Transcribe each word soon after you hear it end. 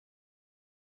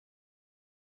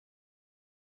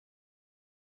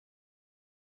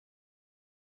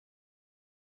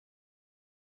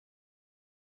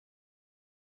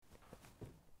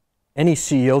any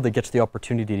CEO that gets the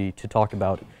opportunity to talk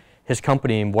about his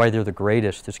company and why they're the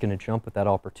greatest is going to jump at that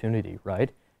opportunity,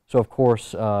 right? So of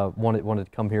course, wanted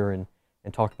to come here and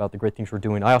talk about the great things we're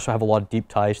doing. I also have a lot of deep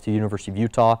ties to the University of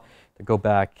Utah that go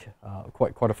back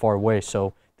quite a far way.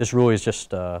 So this really is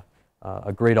just a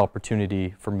great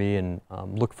opportunity for me, and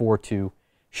look forward to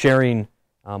sharing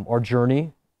our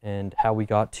journey and how we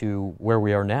got to where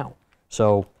we are now.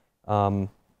 So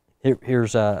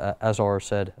here's, as R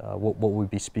said, what we'll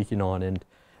be speaking on.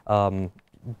 And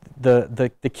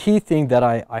the key thing that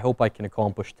I hope I can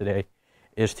accomplish today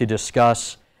is to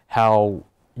discuss how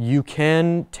you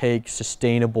can take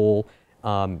sustainable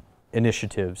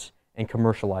initiatives and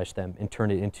commercialize them and turn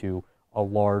it into a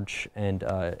large and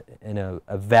a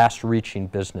vast-reaching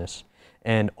business.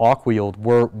 And Aqua-Yield,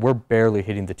 we're barely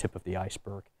hitting the tip of the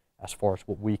iceberg as far as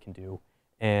what we can do.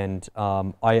 And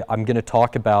I'm going to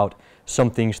talk about some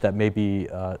things that maybe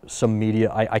some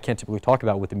media, I can't typically talk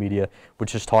about with the media,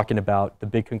 which is talking about the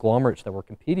big conglomerates that we're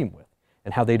competing with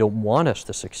and how they don't want us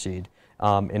to succeed,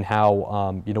 and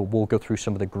how we'll go through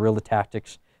some of the guerrilla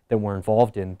tactics that we're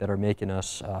involved in that are making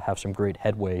us have some great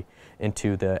headway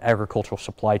into the agricultural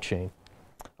supply chain.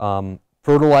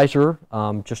 Fertilizer,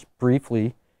 just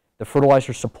briefly, the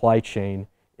fertilizer supply chain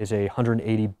is a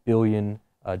 $180 billion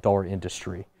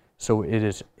industry. So it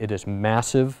is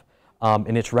massive,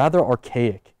 and it's rather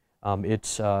archaic.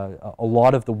 It's a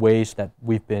lot of the ways that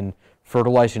we've been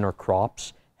fertilizing our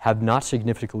crops have not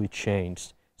significantly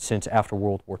changed since after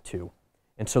World War II.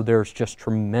 And so there's just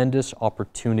tremendous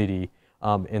opportunity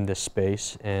in this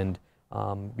space. And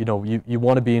you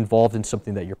want to be involved in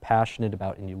something that you're passionate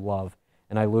about and you love.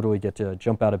 And I literally get to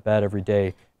jump out of bed every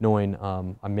day knowing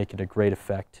I'm making a great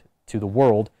effect to the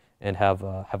world and have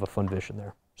a fun vision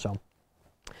there.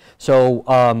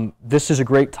 So this is a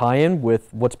great tie-in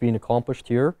with what's being accomplished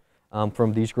here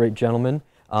from these great gentlemen.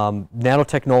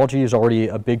 Nanotechnology is already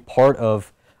a big part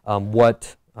of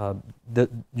what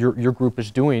your group is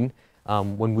doing.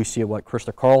 When we see what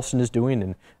Krista Carlson is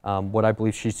doing and what I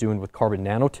believe she's doing with carbon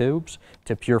nanotubes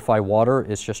to purify water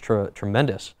is just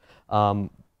tremendous.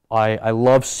 I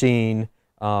love seeing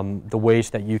the ways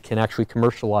that you can actually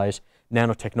commercialize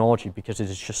nanotechnology because it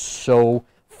is just so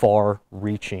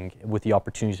far-reaching with the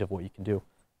opportunities of what you can do.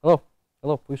 Hello,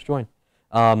 please join.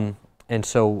 And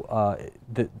so,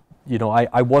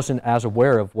 I wasn't as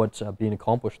aware of what's being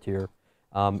accomplished here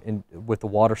with the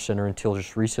Water Center until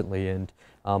just recently, and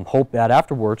hope that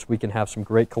afterwards we can have some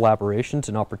great collaborations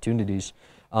and opportunities.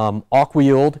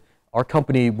 Aqua-Yield, our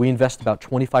company, we invest about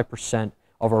 25%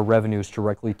 of our revenues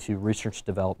directly to research and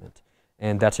development,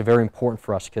 and that's very important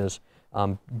for us because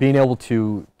being able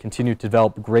to continue to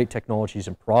develop great technologies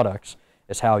and products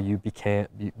is how you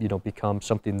become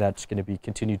something that's going to be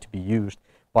continued to be used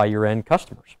by your end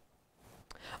customers.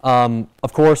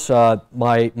 Of course,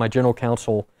 my general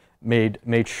counsel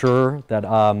made sure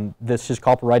that this is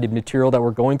copyrighted material that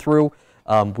we're going through.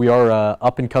 We are an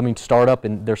up-and-coming startup,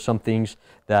 and there's some things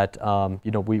that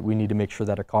we need to make sure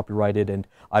that are copyrighted. And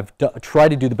I've tried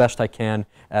to do the best I can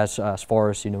as far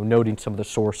as noting some of the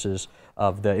sources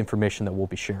of the information that we'll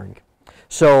be sharing.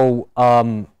 So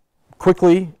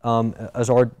quickly, as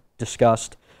Art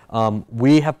discussed,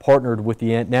 we have partnered with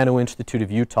the Nano Institute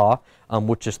of Utah,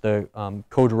 which is the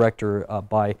co-director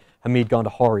by Hamid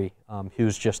Gandhari,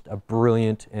 who's just a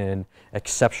brilliant and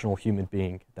exceptional human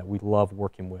being that we love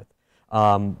working with.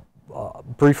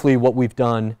 Briefly, what we've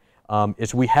done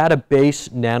is we had a base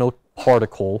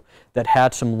nanoparticle that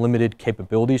had some limited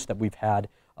capabilities that we've had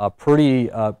pretty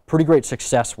great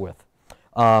success with.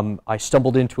 I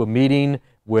stumbled into a meeting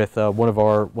with one of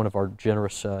our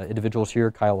generous individuals here,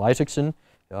 Kyle Isaacson,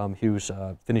 who's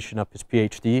finishing up his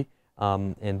PhD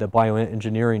in the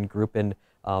bioengineering group, and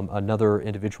another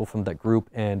individual from that group,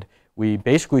 and we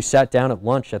basically sat down at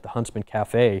lunch at the Huntsman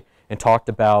Cafe and talked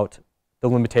about the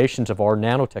limitations of our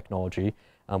nanotechnology,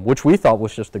 which we thought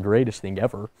was just the greatest thing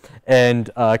ever. And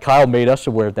Kyle made us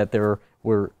aware that there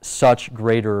were such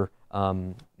greater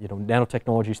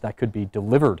nanotechnologies that could be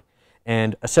delivered.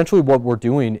 And essentially what we're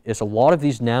doing is a lot of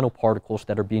these nanoparticles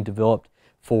that are being developed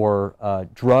for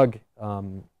drug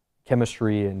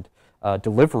chemistry and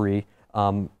delivery,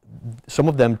 some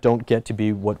of them don't get to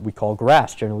be what we call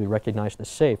GRAS, generally recognized as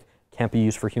safe, can't be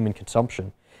used for human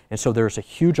consumption. And so there's a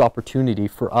huge opportunity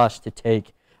for us to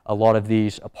take a lot of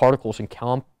these particles and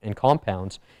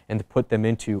compounds and to put them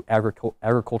into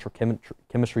agricultural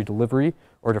chemistry delivery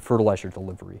or to fertilizer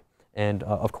delivery. And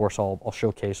of course, I'll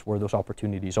showcase where those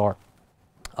opportunities are.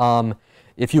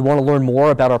 If you want to learn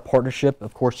more about our partnership,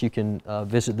 of course, you can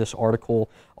visit this article.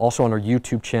 Also on our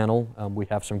YouTube channel, we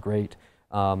have some great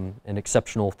and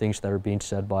exceptional things that are being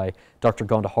said by Dr.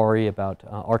 Gandhari about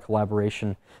our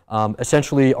collaboration.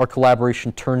 Essentially, our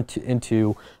collaboration turned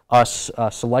into us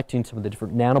selecting some of the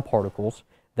different nanoparticles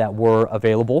that were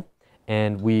available,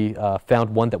 and we found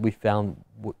one that we found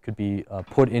could be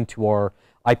put into our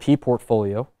IP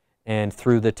portfolio, and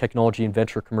through the Technology and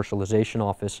Venture Commercialization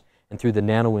Office, and through the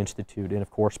Nano Institute, and of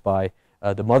course by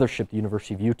the mothership, the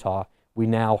University of Utah, we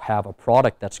now have a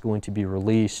product that's going to be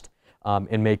released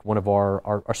and make one of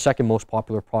our second most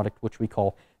popular product, which we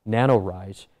call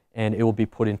Nano-Rise, and it will be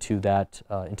put into that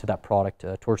product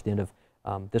towards the end of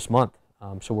this month.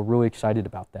 So we're really excited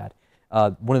about that.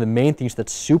 One of the main things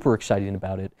that's super exciting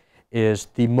about it is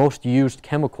the most used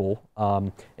chemical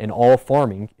in all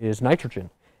farming is nitrogen,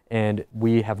 and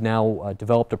we have now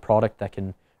developed a product that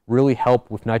can really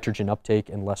help with nitrogen uptake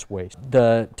and less waste.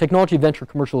 The Technology Venture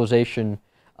Commercialization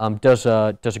does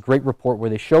a great report where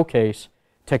they showcase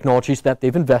technologies that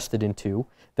they've invested into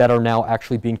that are now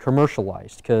actually being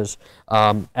commercialized, because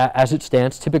as it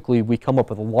stands, typically we come up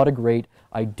with a lot of great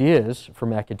ideas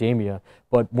from academia,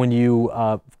 but when you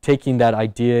taking that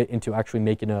idea into actually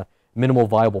making a minimal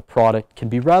viable product can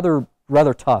be rather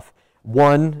tough.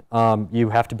 One, you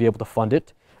have to be able to fund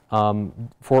it.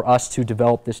 For us to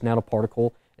develop this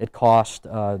nanoparticle, it cost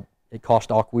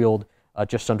Aqua-Yield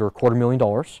just under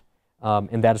 $250,000,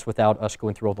 and that is without us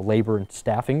going through all the labor and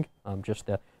staffing, just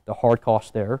the hard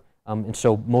costs there. And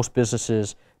so most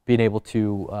businesses being able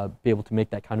to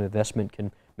make that kind of investment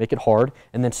can make it hard.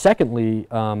 And then secondly,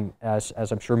 as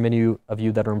I'm sure many of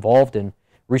you that are involved in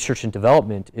research and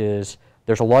development, is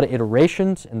there's a lot of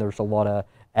iterations, and there's a lot of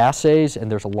assays,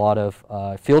 and there's a lot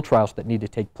of field trials that need to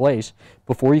take place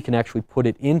before you can actually put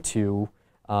it into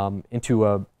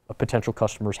a potential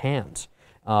customer's hands.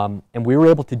 And we were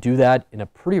able to do that in a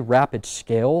pretty rapid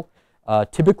scale.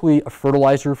 Typically, a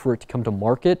fertilizer, for it to come to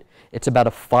market, it's about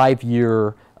a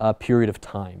 5-year period of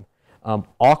time.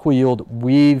 Aqua-Yield,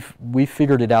 we've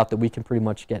figured it out that we can pretty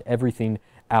much get everything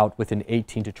out within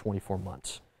 18 to 24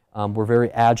 months. We're very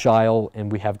agile,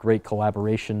 and we have great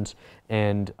collaborations,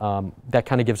 and that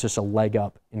kind of gives us a leg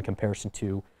up in comparison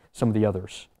to some of the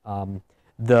others. When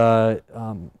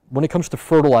it comes to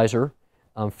fertilizer,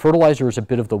 fertilizer is a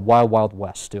bit of the wild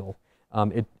west still.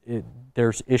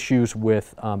 There's issues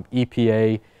with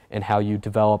EPA and how you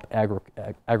develop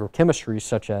agrochemistry,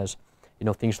 such as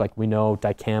things like we know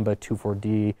dicamba,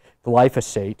 2,4-D,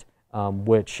 glyphosate,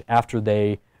 which after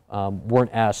they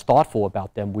weren't as thoughtful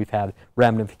about them, we've had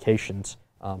ramifications.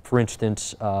 For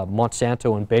instance,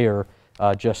 Monsanto and Bayer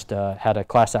just had a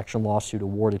class action lawsuit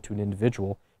awarded to an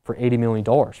individual for $80 million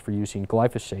for using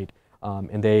glyphosate,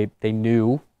 and they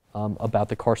knew about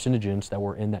the carcinogens that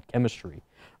were in that chemistry.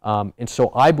 And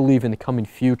so I believe in the coming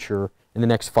future, in the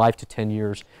next 5 to 10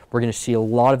 years, we're going to see a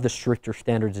lot of the stricter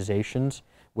standardizations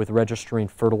with registering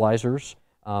fertilizers,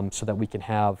 so that we can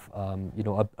have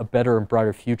a better and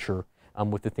brighter future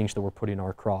with the things that we're putting in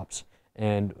our crops.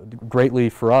 And greatly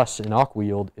for us in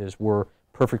Aqua-Yield is we're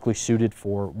perfectly suited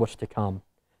for what's to come.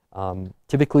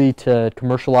 Typically, to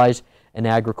commercialize an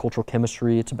agricultural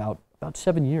chemistry, it's about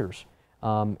 7 years.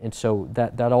 And so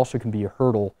that also can be a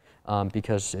hurdle,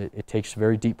 because it takes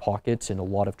very deep pockets and a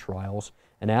lot of trials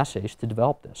and assays to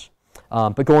develop this.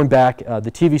 But going back,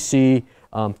 the TVC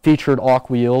featured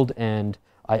Aqua-Yield, and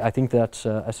I think that's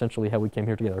essentially how we came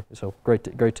here together. So great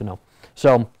to know.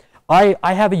 So I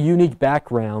have a unique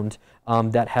background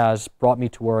that has brought me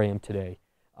to where I am today.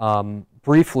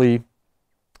 Briefly,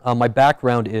 my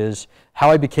background is how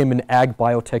I became an ag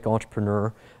biotech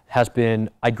entrepreneur has been,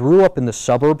 I grew up in the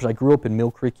suburbs. I grew up in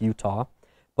Mill Creek, Utah.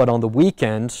 But on the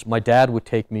weekends, my dad would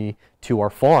take me to our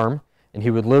farm, and he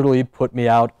would literally put me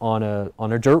out on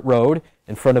a dirt road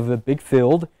in front of a big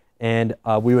field, and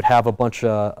we would have a bunch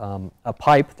of a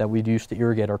pipe that we'd use to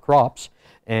irrigate our crops.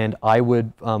 And I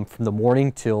would, from the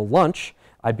morning till lunch,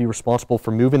 I'd be responsible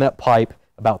for moving that pipe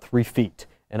about 3 feet.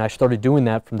 And I started doing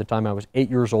that from the time I was 8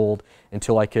 years old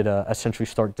until I could essentially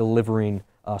start delivering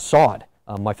sod.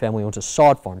 My family owns a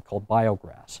sod farm called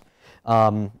Biograss.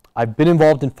 I've been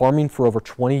involved in farming for over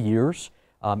 20 years.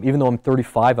 Even though I'm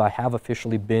 35, I have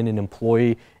officially been an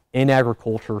employee in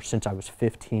agriculture since I was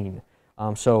 15.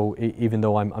 So even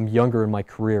though I'm younger in my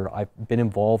career, I've been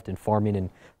involved in farming and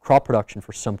crop production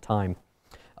for some time.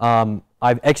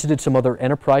 I've exited some other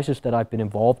enterprises that I've been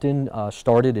involved in,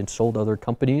 started and sold other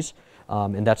companies,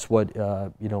 and that's what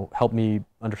helped me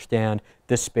understand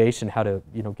this space and how to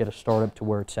get a startup to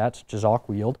where it's at, such as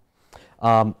Aqua-Yield.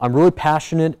 I'm really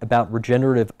passionate about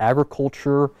regenerative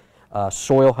agriculture,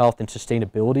 soil health, and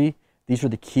sustainability. These are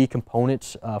the key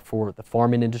components for the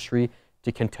farming industry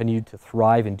to continue to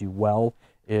thrive and do well.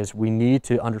 Is we need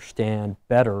to understand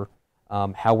better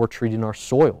how we're treating our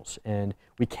soils. And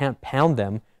we can't pound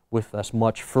them with as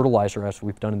much fertilizer as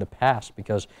we've done in the past,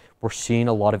 because we're seeing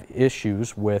a lot of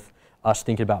issues with us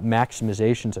thinking about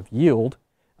maximizations of yield.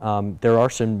 There are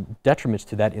some detriments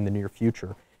to that in the near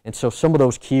future. And so some of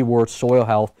those keywords, soil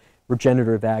health,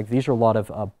 regenerative ag, these are a lot of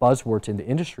buzzwords in the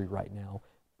industry right now,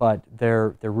 but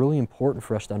they're really important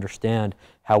for us to understand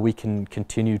how we can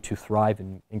continue to thrive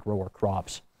and grow our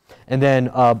crops. And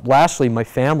then lastly, my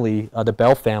family, the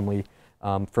Bell family,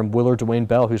 from Willard Dwayne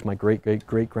Bell, who's my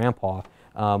great-great-great-grandpa,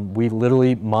 we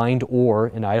literally mined ore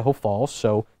in Idaho Falls,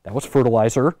 so that was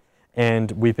fertilizer,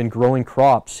 and we've been growing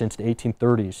crops since the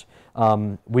 1830s.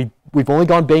 We've only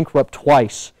gone bankrupt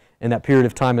twice in that period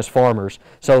of time as farmers,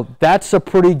 so that's a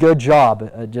pretty good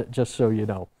job, just so you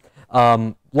know.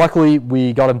 Luckily,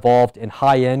 we got involved in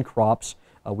high-end crops.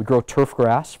 We grow turf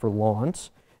grass for lawns,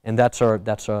 and that's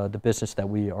the business that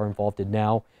we are involved in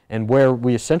now, and where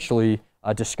we essentially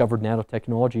discovered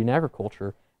nanotechnology in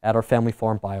agriculture at our family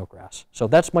farm, Biograss. So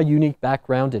that's my unique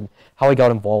background and how I got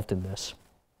involved in this.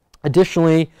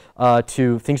 Additionally,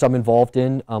 to things I'm involved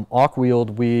in,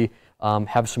 Aqua-Yield, we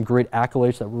have some great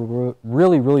accolades that we're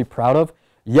really, really proud of.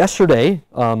 Yesterday,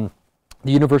 the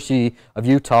University of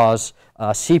Utah's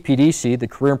CPDC, the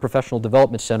Career and Professional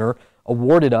Development Center,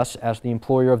 awarded us as the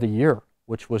Employer of the Year,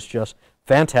 which was just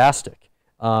fantastic.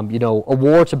 You know,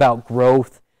 awards about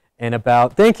growth and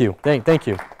about, thank you.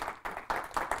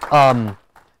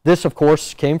 This, of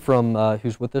course, came from,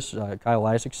 who's with us, Kyle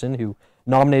Isaacson, who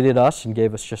nominated us and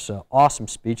gave us just an awesome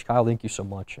speech. Kyle, thank you so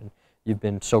much, and you've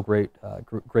been so great,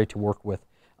 great to work with.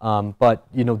 But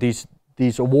you know, these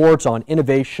awards on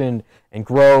innovation and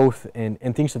growth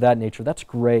and things of that nature, that's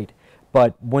great.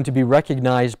 But when to be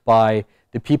recognized by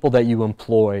the people that you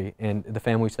employ and the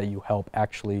families that you help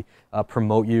actually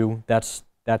promote you, that's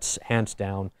hands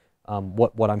down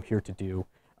what I'm here to do.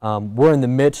 We're in the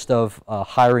midst of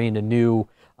hiring a new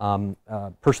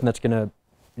person that's going to,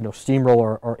 you know,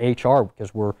 steamroll our HR,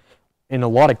 because we're in a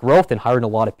lot of growth and hiring a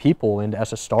lot of people. And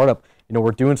as a startup, you know,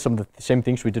 we're doing some of the same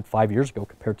things we did 5 years ago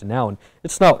compared to now, and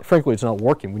it's not, frankly, it's not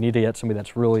working. We need to get somebody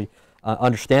that's really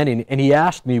understanding. And he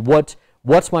asked me, what's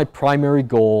my primary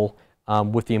goal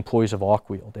with the employees of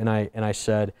Aqua-Yield? And I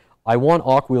said, I want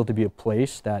Aqua-Yield to be a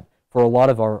place that, for a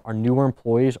lot of our newer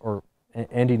employees or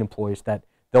ending employees, that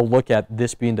they'll look at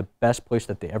this being the best place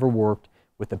that they ever worked,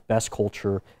 with the best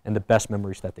culture and the best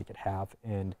memories that they could have.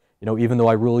 And you know, even though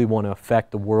I really want to affect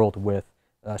the world with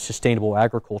sustainable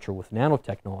agriculture with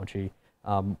nanotechnology,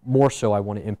 more so I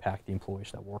want to impact the employees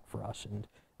that work for us, and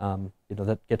you know,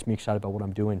 that gets me excited about what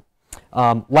I'm doing.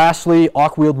 Lastly,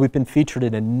 Aqua-Yield, we've been featured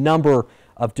in a number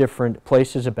of different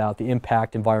places about the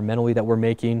impact environmentally that we're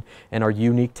making and our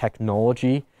unique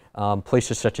technology.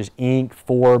 Places such as Inc.,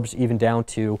 Forbes, even down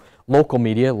to local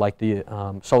media like the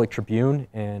Salt Lake Tribune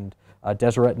and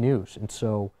Deseret News. And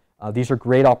so these are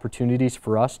great opportunities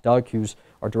for us. Doug, who's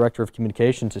our Director of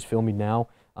Communications, is filming now.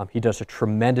 He does a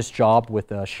tremendous job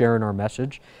with sharing our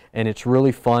message, and it's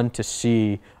really fun to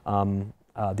see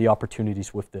the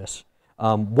opportunities with this.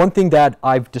 One thing that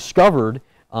I've discovered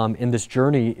in this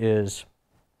journey is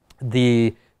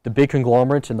the big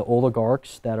conglomerates and the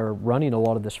oligarchs that are running a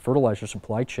lot of this fertilizer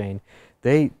supply chain,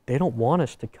 they don't want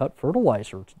us to cut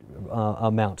fertilizer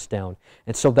amounts down.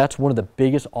 And so that's one of the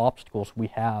biggest obstacles we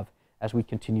have as we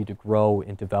continue to grow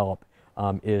and develop,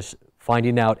 is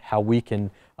finding out how we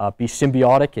can be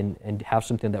symbiotic and have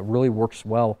something that really works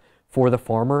well for the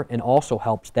farmer, and also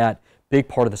helps that big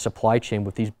part of the supply chain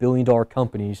with these billion-dollar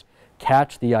companies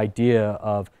catch the idea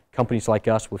of companies like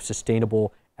us with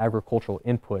sustainable agricultural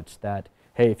inputs, that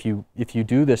hey, if you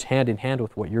do this hand in hand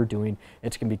with what you're doing,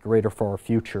 it's going to be greater for our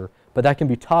future. But that can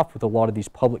be tough with a lot of these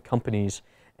public companies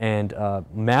and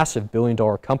massive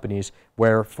billion-dollar companies,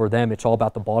 where for them it's all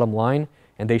about the bottom line,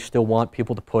 and they still want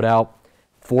people to put out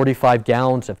 45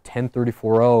 gallons of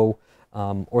 1034O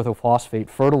orthophosphate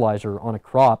fertilizer on a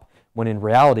crop, when in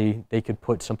reality they could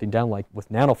put something down like with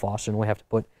nanophos and only have to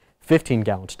put 15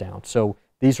 gallons down. So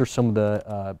these are some of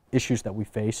the issues that we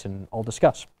face, and I'll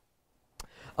discuss.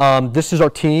 This is our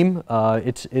team.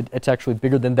 It's actually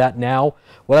bigger than that now.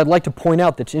 What I'd like to point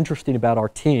out that's interesting about our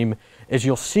team is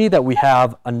you'll see that we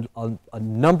have a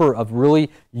number of really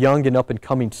young and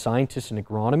up-and-coming scientists and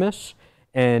agronomists.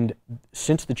 And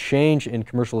since the change in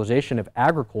commercialization of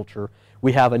agriculture,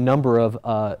 we have a number of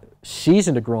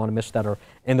seasoned agronomists that are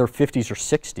in their 50s or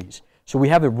 60s. So we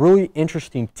have a really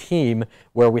interesting team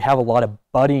where we have a lot of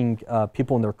budding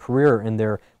people in their career in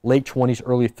their late 20s,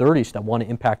 early 30s that want to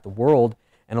impact the world.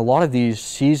 And a lot of these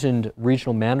seasoned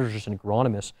regional managers and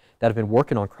agronomists that have been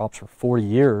working on crops for 40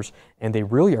 years, and they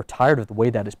really are tired of the way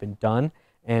that it's been done.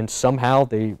 And somehow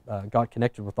they got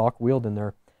connected with Aqua-Yield, and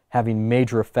they're having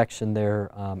major effects in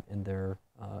their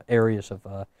areas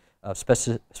of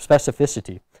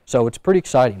specificity. So it's pretty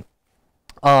exciting.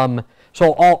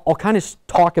 So I'll kind of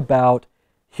talk about,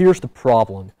 here's the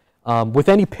problem. With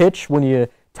any pitch, when you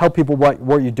tell people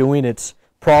what you're doing, it's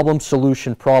problem,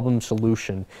 solution, problem,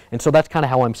 solution. And so that's kind of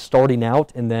how I'm starting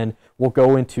out, and then we'll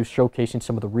go into showcasing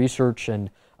some of the research and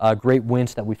great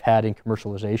wins that we've had in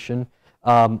commercialization.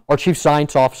 Our Chief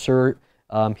Science Officer,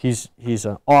 he's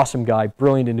an awesome guy,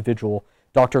 brilliant individual,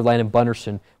 Dr. Landon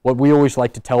Bunderson. What we always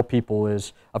like to tell people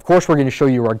is, of course, we're going to show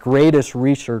you our greatest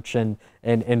research and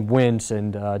wins,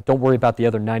 and don't worry about the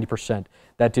other 90%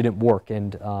 that didn't work.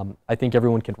 And I think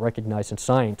everyone can recognize in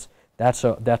science that's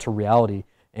a reality,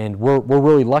 and we're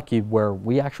really lucky where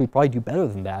we actually probably do better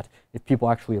than that if people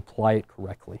actually apply it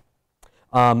correctly.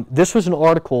 This was an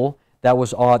article that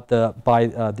was by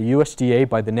the USDA,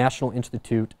 by the National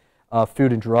Institute of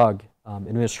Food and Drug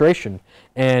Administration,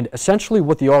 and essentially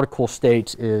what the article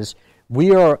states is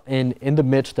we are in the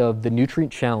midst of the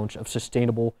nutrient challenge of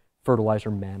sustainable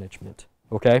fertilizer management,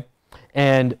 okay?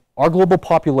 And our global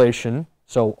population,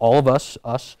 so all of us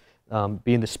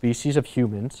being the species of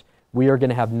humans, we are going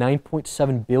to have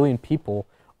 9.7 billion people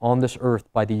on this earth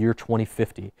by the year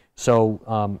 2050.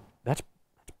 So that's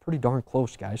pretty darn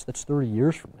close, guys. That's 30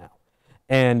 years from now.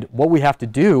 And what we have to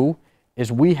do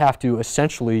is we have to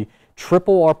essentially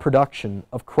triple our production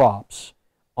of crops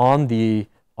on the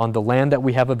land that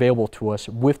we have available to us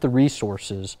with the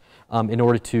resources in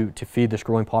order to feed this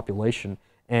growing population.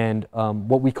 And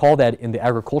what we call that in the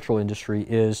agricultural industry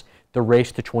is the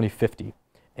race to 2050.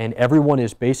 And everyone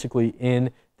is basically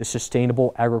in the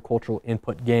sustainable agricultural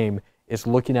input game is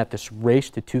looking at this race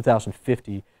to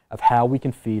 2050 of how we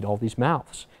can feed all these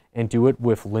mouths and do it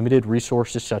with limited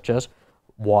resources such as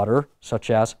water,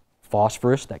 such as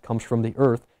phosphorus that comes from the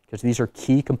earth, because these are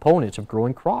key components of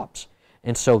growing crops.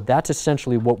 And so that's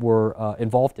essentially what we're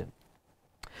involved in.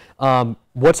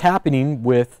 What's happening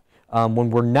with when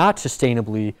we're not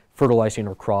sustainably fertilizing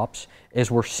our crops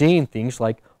is we're seeing things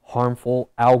like harmful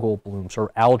algal blooms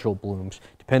or algal blooms.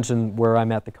 Depends on where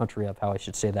I'm at the country of how I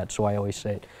should say that, so I always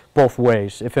say it both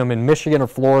ways. If I'm in Michigan or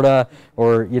Florida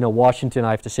or Washington,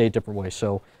 I have to say it different ways.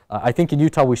 So I think in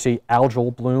Utah we say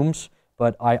algal blooms,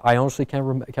 but I honestly can't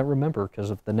remember because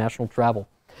of the national travel.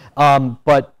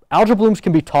 But algal blooms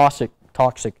can be toxic.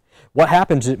 What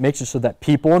happens is it makes it so that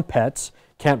people and pets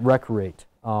can't recreate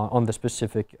on the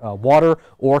specific water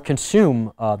or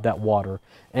consume that water.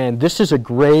 And this is a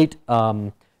great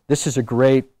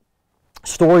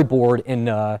storyboard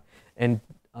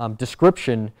and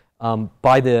description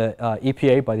by the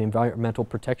EPA, by the Environmental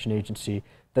Protection Agency,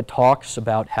 that talks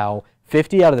about how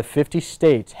 50 out of the 50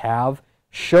 states have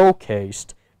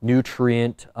showcased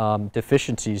nutrient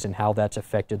deficiencies and how that's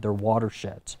affected their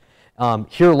watersheds.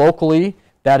 Here locally,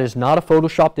 that is not a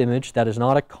photoshopped image, that is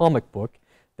not a comic book,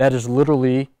 that is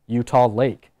literally Utah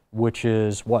Lake, which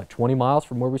is, what, 20 miles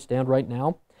from where we stand right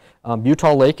now?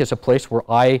 Utah Lake is a place where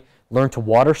I learned to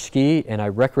water ski, and I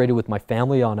recreated with my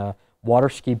family on a water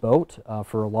ski boat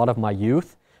for a lot of my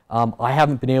youth. I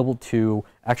haven't been able to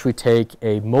actually take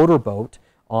a motorboat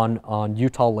on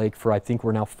Utah Lake for, I think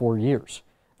we're now 4 years.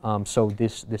 So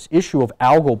this issue of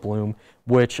algal bloom,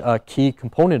 which a key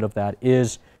component of that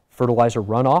is fertilizer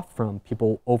runoff from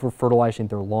people over-fertilizing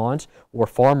their lawns or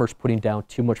farmers putting down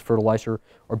too much fertilizer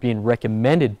or being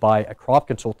recommended by a crop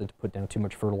consultant to put down too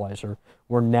much fertilizer.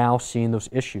 We're now seeing those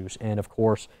issues, and of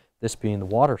course, this being the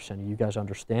water center, you guys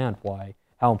understand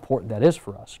how important that is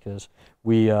for us, because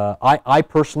I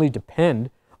personally depend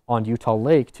on Utah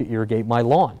Lake to irrigate my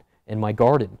lawn and my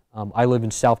garden. I live in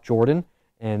South Jordan,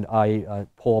 and I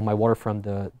pull all my water from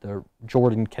the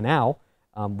Jordan Canal,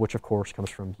 which of course comes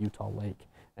from Utah Lake.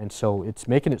 And so it's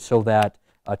making it so that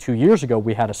 2 years ago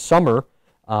we had a summer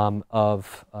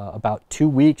of about 2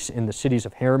 weeks in the cities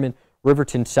of Harriman,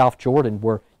 Riverton, South Jordan,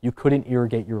 where you couldn't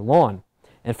irrigate your lawn.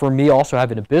 And for me also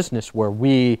having a business where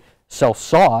we sell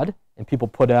sod and people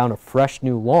put down a fresh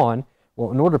new lawn,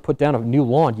 well, in order to put down a new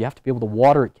lawn, you have to be able to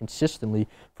water it consistently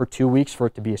for 2 weeks for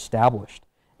it to be established.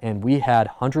 And we had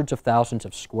hundreds of thousands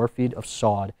of square feet of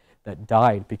sod that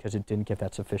died because it didn't get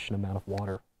that sufficient amount of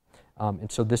water.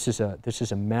 And so this is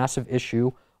a massive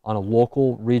issue on a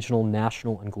local, regional,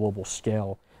 national, and global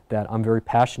scale that I'm very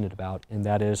passionate about, and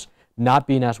that is not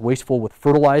being as wasteful with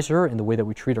fertilizer in the way that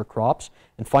we treat our crops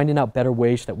and finding out better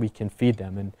ways that we can feed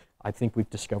them. And I think we've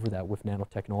discovered that with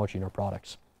nanotechnology in our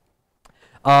products.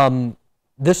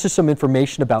 This is some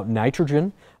information about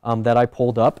nitrogen that I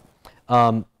pulled up.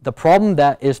 The problem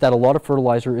is that a lot of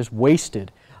fertilizer is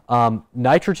wasted.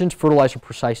 Nitrogen's fertilizer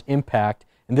precise impact,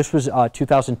 and this was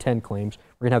 2010 claims.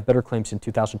 We're going to have better claims in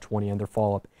 2020 and their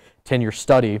follow-up 10-year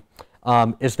study.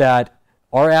 is that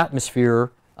our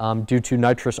atmosphere, due to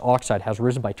nitrous oxide, has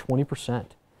risen by 20%.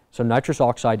 So nitrous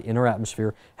oxide in our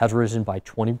atmosphere has risen by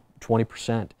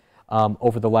 20%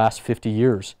 over the last 50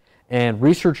 years. And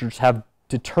researchers have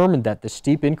determined that the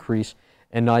steep increase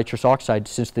in nitrous oxide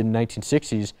since the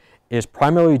 1960s is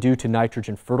primarily due to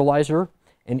nitrogen fertilizer,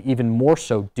 and even more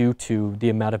so due to the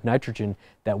amount of nitrogen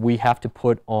that we have to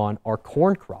put on our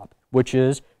corn crop, which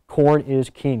is, corn is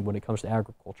king when it comes to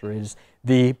agriculture. It is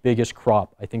the biggest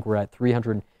crop. I think we're at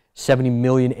 370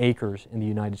 million acres in the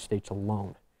United States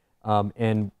alone.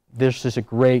 And this is a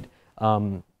great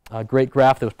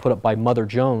graph that was put up by Mother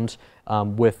Jones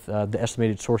with the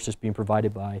estimated sources being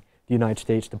provided by the United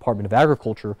States Department of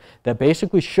Agriculture that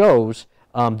basically shows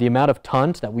the amount of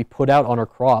tons that we put out on our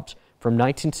crops from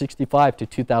 1965 to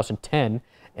 2010,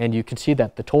 and you can see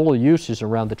that the total use is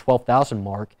around the 12,000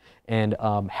 mark, and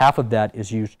half of that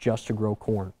is used just to grow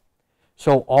corn.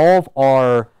 So all of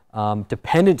our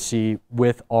dependency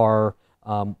with our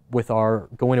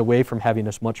going away from having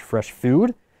as much fresh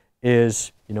food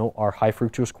is, our high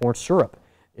fructose corn syrup.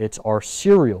 It's our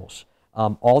cereals.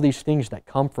 All these things that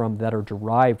come from, that are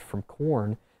derived from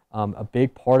corn. A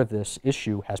big part of this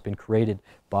issue has been created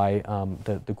by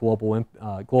the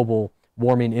global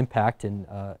warming impact and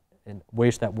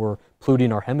ways that we're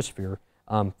polluting our hemisphere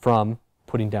from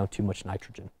putting down too much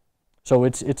nitrogen. So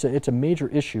it's a major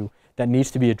issue that needs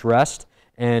to be addressed.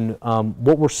 And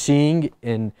what we're seeing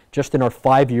just in our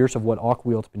 5 years of what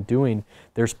Aqua-Yield's been doing,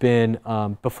 there's been,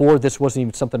 before this wasn't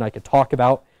even something I could talk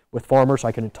about with farmers,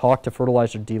 I couldn't talk to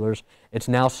fertilizer dealers. It's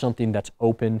now something that's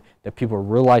open, that people are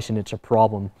realizing it's a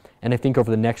problem. And I think over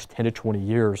the next 10 to 20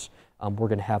 years, we're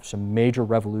going to have some major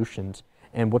revolutions.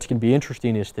 And what's going to be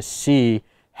interesting is to see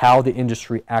how the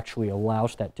industry actually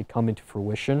allows that to come into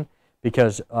fruition,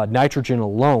 because nitrogen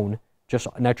alone, just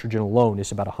nitrogen alone,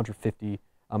 is about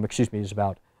is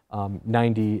about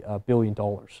 $90 billion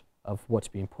of what's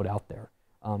being put out there.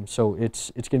 So it's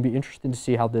going to be interesting to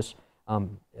see how this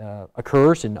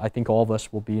occurs, and I think all of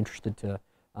us will be interested to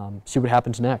see what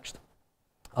happens next.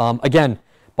 Again,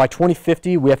 by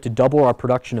 2050, we have to double our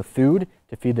production of food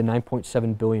to feed the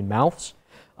 9.7 billion mouths,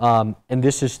 and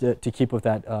this is to keep with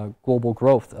that global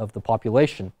growth of the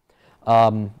population.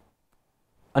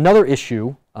 Another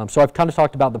issue, so I've kind of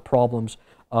talked about the problems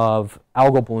of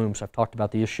algal blooms. I've talked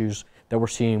about the issues that we're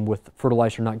seeing with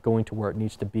fertilizer not going to where it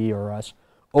needs to be, or us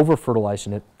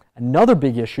over-fertilizing it. Another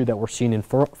big issue that we're seeing in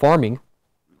farming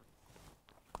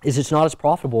is it's not as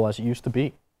profitable as it used to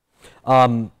be.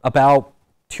 About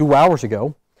 2 hours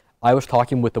ago, I was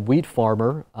talking with a wheat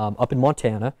farmer up in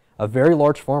Montana, a very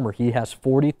large farmer. He has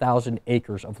 40,000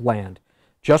 acres of land.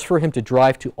 Just for him to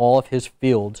drive to all of his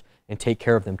fields and take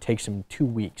care of them takes him 2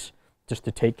 weeks just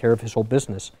to take care of his whole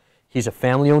business. He's a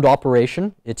family-owned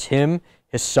operation. It's him,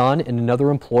 his son, and another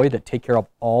employee that take care of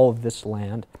all of this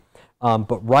land.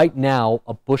 But right now,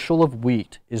 a bushel of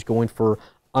wheat is going for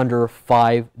under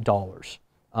 $5.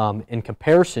 In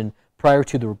comparison, prior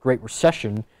to the Great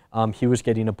Recession, he was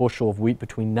getting a bushel of wheat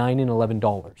between $9 and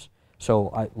 $11.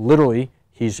 So literally,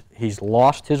 he's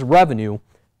lost his revenue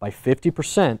by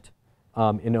 50%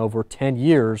 in over 10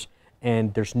 years,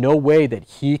 and there's no way that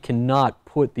he cannot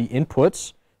put the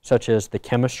inputs, such as the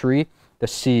chemistry, the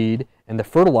seed, and the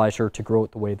fertilizer, to grow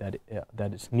it the way that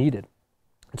it's needed.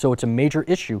 And so it's a major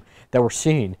issue that we're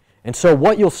seeing. And so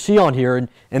what you'll see on here,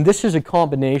 and this is a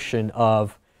combination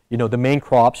of, the main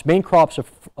crops. Main crops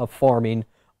of farming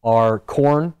are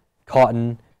corn,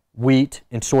 cotton, wheat,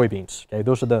 and soybeans. Okay,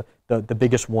 those are the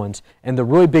biggest ones. And the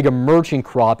really big emerging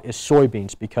crop is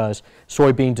soybeans, because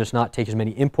soybean does not take as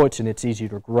many inputs and it's easier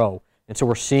to grow. And so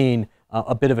we're seeing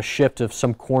a bit of a shift of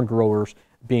some corn growers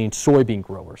being soybean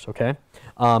growers. Okay,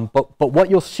 but what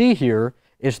you'll see here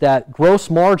is that gross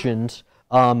margins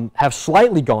have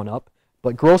slightly gone up,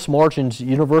 but gross margins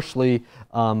universally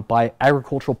by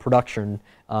agricultural production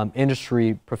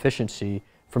industry proficiency,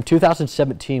 from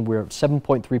 2017 we're at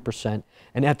 7.3%,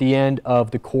 and at the end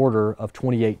of the quarter of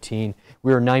 2018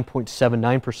 we were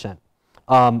 9.79%.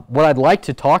 What I'd like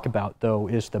to talk about, though,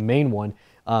 is the main one.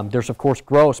 There's of course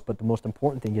gross, but the most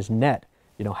important thing is net.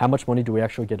 How much money do we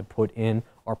actually get to put in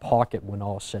our pocket when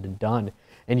all is said and done?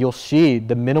 And you'll see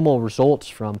the minimal results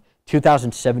from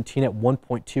 2017 at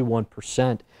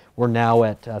 1.21%. We're now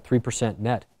at 3%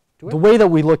 net. The way that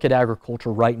we look at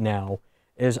agriculture right now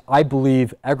is, I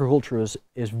believe agriculture is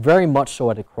very much so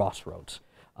at a crossroads.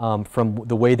 From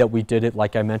the way that we did it,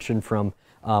 like I mentioned, from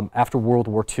after World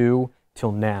War II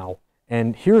till now.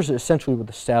 And here's essentially what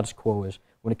the status quo is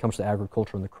when it comes to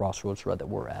agriculture and the crossroads that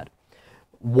we're at.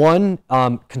 One,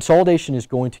 consolidation is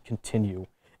going to continue,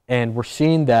 and we're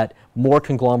seeing that more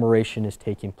conglomeration is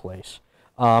taking place.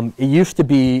 It used to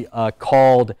be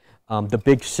called the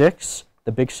Big Six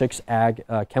ag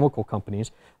chemical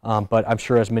companies, but I'm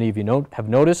sure as many of you have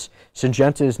noticed,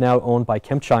 Syngenta is now owned by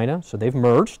ChemChina, so they've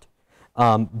merged.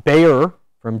 Bayer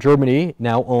from Germany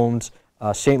now owns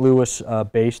St. Louis,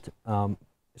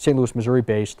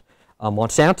 Missouri-based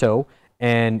Monsanto,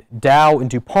 and Dow and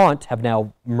DuPont have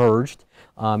now merged,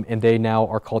 and they now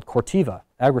are called Corteva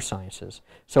Agrisciences.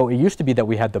 So it used to be that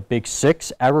we had the Big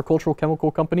Six agricultural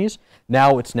chemical companies.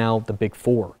 Now it's the Big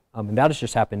Four, and that has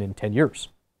just happened in 10 years.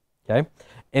 Okay.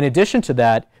 In addition to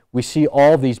that, we see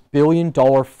all these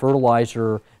billion-dollar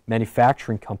fertilizer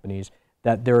manufacturing companies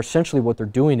that they're essentially what they're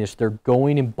doing is they're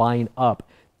going and buying up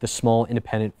the small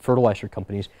independent fertilizer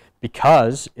companies,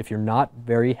 because if you're not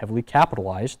very heavily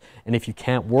capitalized and if you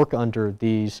can't work under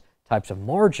these types of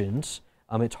margins,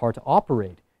 it's hard to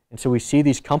operate. And so we see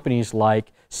these companies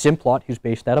like Simplot, who's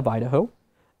based out of Idaho,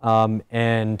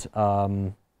 and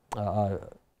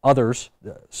others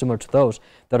similar to those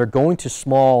that are going to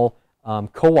small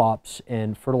co-ops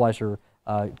and fertilizer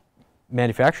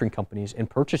manufacturing companies and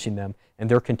purchasing them, and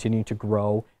they're continuing to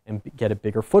grow and get a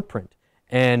bigger footprint.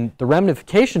 And the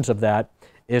ramifications of that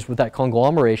is, with that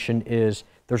conglomeration, is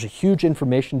there's a huge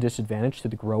information disadvantage to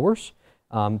the growers.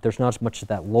 There's not as much of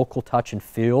that local touch and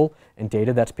feel and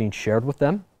data that's being shared with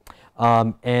them.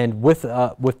 And with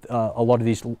a lot of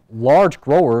these large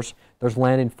growers, there's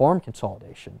land and farm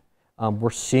consolidation. We're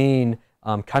seeing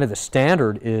kind of the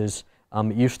standard is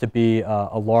it used to be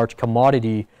a large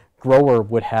commodity grower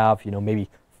would have maybe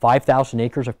 5,000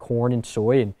 acres of corn and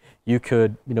soy, and you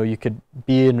could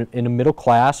be in a middle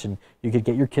class and you could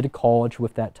get your kid to college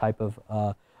with that type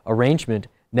of arrangement.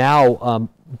 Now,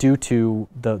 due to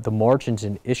the margins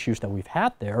and issues that we've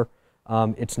had there,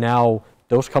 it's now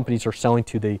those companies are selling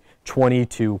to the 20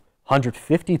 to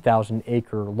 150,000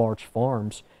 acre large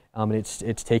farms, and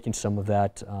it's taking some of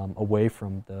that away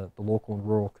from the local and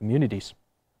rural communities.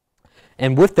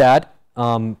 And with that,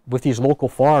 with these local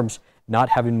farms not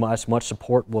having as much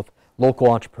support with local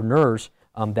entrepreneurs,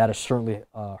 that has certainly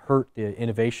hurt the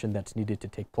innovation that's needed to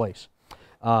take place.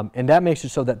 And that makes it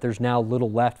so that there's now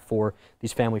little left for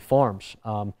these family farms.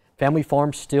 Family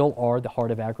farms still are the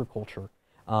heart of agriculture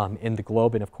in the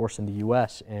globe and, of course, in the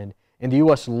U.S. And in the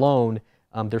U.S. alone,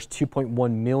 there's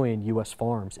 2.1 million U.S.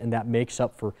 farms, and that makes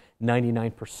up for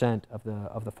 99%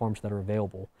 of the farms that are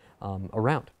available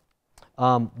around.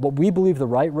 What we believe the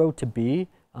right road to be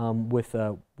with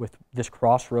this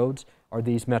crossroads are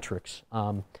these metrics.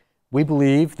 We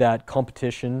believe that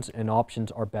competitions and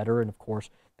options are better, and of course,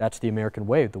 that's the American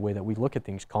way, the way that we look at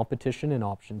things. Competition and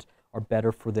options are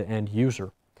better for the end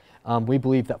user. We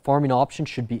believe that farming options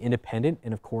should be independent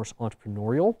and, of course,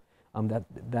 entrepreneurial.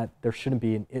 That there shouldn't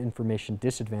be an information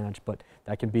disadvantage, but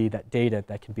that can be that data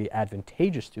that can be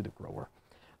advantageous to the grower.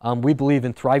 We believe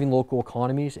in thriving local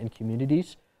economies and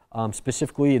communities.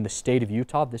 Specifically in the state of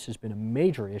Utah, this has been a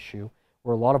major issue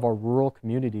where a lot of our rural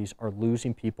communities are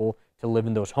losing people to live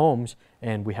in those homes,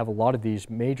 and we have a lot of these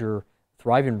major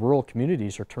thriving rural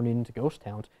communities are turning into ghost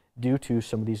towns due to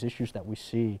some of these issues that we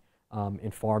see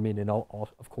in farming and,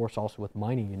 of course, also with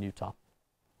mining in Utah.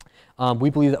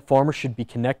 We believe that farmers should be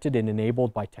connected and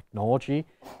enabled by technology.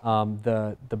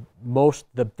 The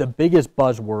biggest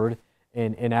buzzword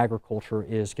in agriculture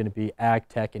is going to be ag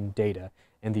tech and data,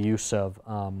 and the use of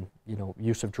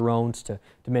drones to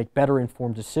make better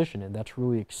informed decision, and that's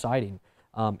really exciting.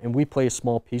 And we play a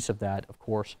small piece of that, of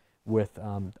course, with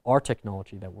our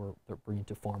technology that we're bringing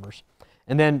to farmers.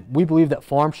 And then we believe that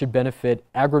farms should benefit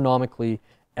agronomically,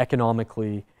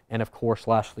 economically, and of course,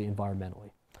 lastly,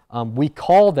 environmentally. We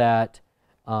call that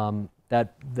metric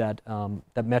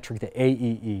the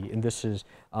AEE, and this is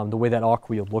the way that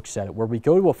Aqua-Yield looks at it, where we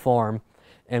go to a farm,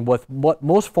 and what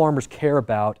most farmers care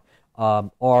about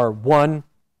are, one,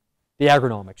 the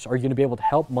agronomics. Are you going to be able to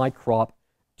help my crop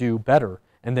do better?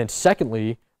 And then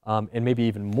secondly, and maybe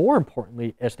even more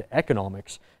importantly, as to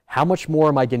economics, how much more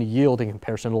am I going to yield in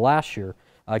comparison to last year?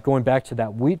 Going back to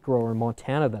that wheat grower in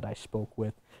Montana that I spoke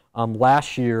with,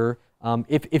 last year,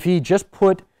 if he just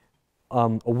put a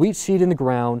wheat seed in the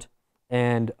ground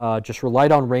and just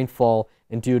relied on rainfall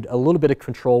and did a little bit of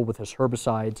control with his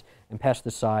herbicides and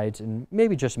pesticides and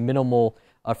maybe just minimal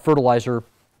fertilizer,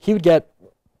 he would get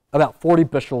about 40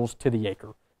 bushels to the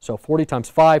acre. So 40 times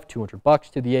 5,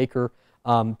 $200 to the acre.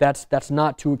 That's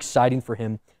not too exciting for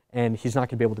him, and he's not going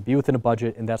to be able to be within a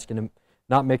budget, and that's going to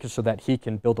not make it so that he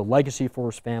can build a legacy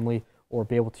for his family or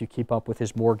be able to keep up with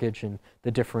his mortgage and the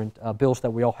different bills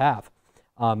that we all have.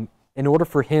 In order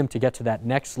for him to get to that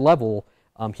next level,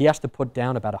 he has to put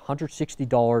down about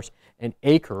 $160 an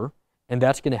acre, and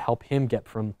that's going to help him get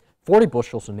from 40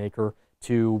 bushels an acre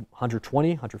to 120,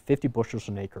 150 bushels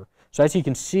an acre. So as you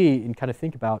can see and kind of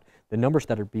think about the numbers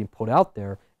that are being put out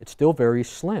there, it's still very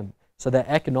slim. So that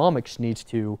economics needs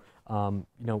to,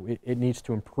 it needs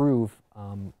to improve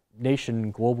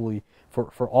nation globally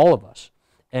for all of us.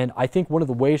 And I think one of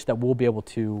the ways that we'll be able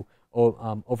to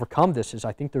overcome this is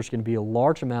I think there's going to be a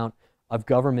large amount of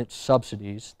government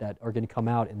subsidies that are going to come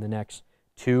out in the next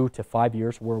 2 to 5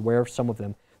 years. We're aware of some of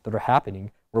them that are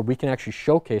happening, where we can actually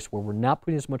showcase where we're not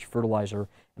putting as much fertilizer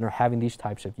and are having these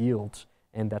types of yields,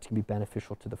 and that's going to be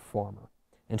beneficial to the farmer.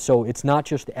 And so it's not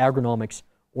just the agronomics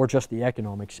or just the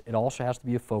economics. It also has to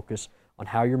be a focus on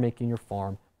how you're making your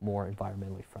farm more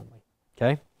environmentally friendly.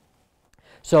 Okay?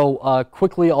 So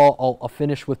quickly, I'll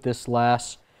finish with this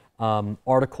last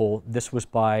article. This was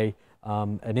by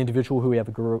an individual who we have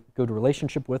a good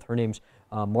relationship with. Her name's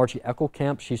Margie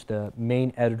Eckelkamp. She's the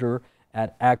main editor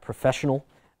at Ag Professional.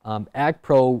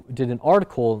 AgPro did an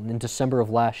article in December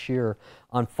of last year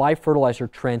on 5 fertilizer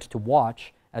trends to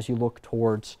watch as you look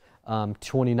towards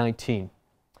 2019.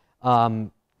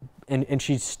 And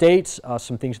she states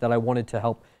some things that I wanted to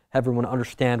help everyone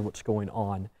understand what's going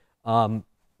on.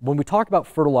 When we talk about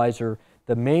fertilizer,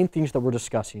 the main things that we're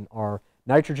discussing are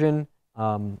nitrogen,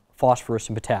 phosphorus,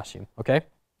 and potassium, okay?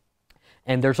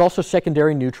 And there's also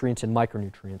secondary nutrients and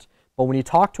micronutrients. But when you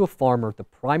talk to a farmer, the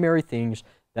primary things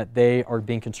that they are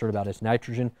being concerned about is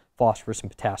nitrogen, phosphorus, and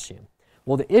potassium.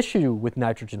 Well, the issue with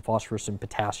nitrogen, phosphorus, and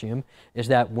potassium is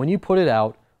that when you put it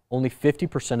out, only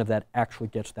 50% of that actually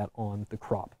gets that on the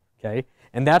crop, okay?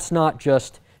 And that's not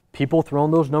just people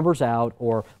throwing those numbers out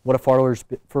or what a farmer's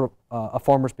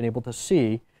been able to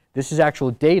see. This is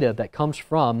actual data that comes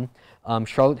from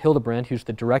Charlotte Hildebrand, who's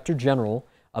the Director General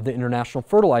of the International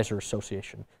Fertilizer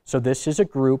Association. So this is a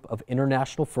group of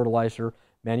international fertilizer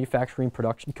manufacturing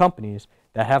production companies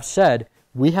that have said,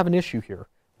 we have an issue here.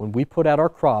 When we put out our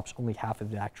crops, only half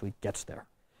of it actually gets there.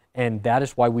 And that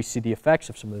is why we see the effects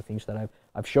of some of the things that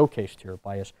I've showcased here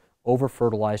by us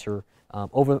over-fertilizer,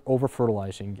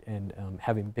 over-fertilizing and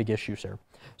having big issues there.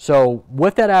 So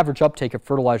with that average uptake of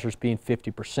fertilizers being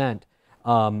 50%,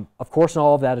 of course, not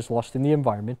all of that is lost in the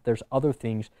environment. There's other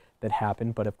things that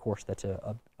happen, but of course, that's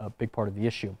a big part of the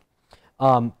issue.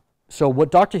 So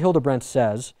what Dr. Hildebrand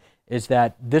says is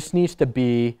that this needs to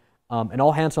be an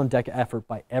all-hands-on-deck effort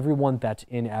by everyone that's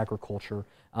in agriculture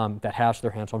that has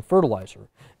their hands on fertilizer.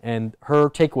 And her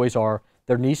takeaways are,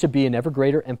 there needs to be an ever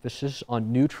greater emphasis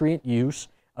on nutrient use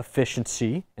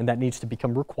efficiency, and that needs to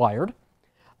become required.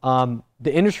 The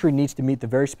industry needs to meet the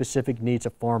very specific needs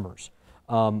of farmers.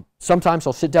 Sometimes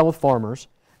I'll sit down with farmers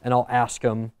and I'll ask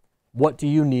them, what do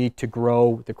you need to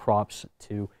grow the crops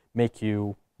to make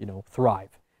you,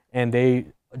 thrive? And they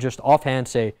just offhand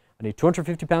say, I need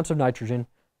 250 pounds of nitrogen,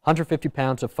 150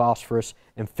 pounds of phosphorus,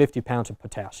 and 50 pounds of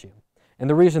potassium. And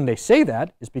the reason they say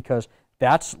that is because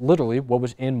that's literally what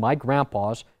was in my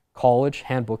grandpa's college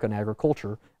handbook on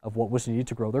agriculture of what was needed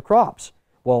to grow their crops.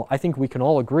 Well, I think we can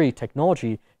all agree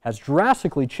technology has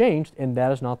drastically changed, and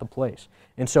that is not the place.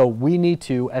 And so we need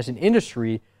to, as an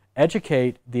industry,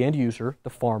 educate the end user, the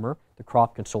farmer, the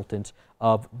crop consultants,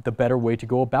 of the better way to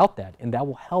go about that. And that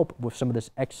will help with some of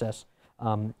this excess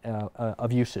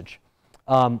of usage.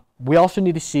 We also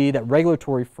need to see that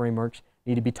regulatory frameworks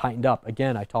need to be tightened up.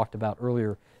 Again, I talked about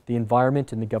earlier, the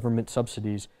environment and the government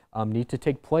subsidies need to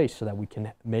take place so that we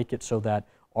can make it so that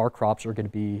our crops are going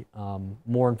to be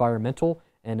more environmental,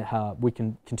 and we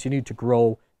can continue to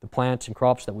grow the plants and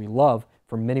crops that we love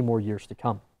for many more years to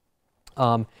come.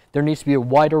 There needs to be a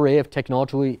wide array of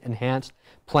technologically enhanced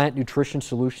plant nutrition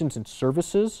solutions and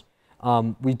services.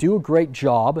 We do a great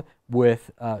job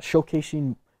with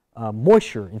showcasing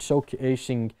moisture and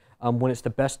showcasing when it's the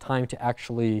best time to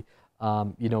actually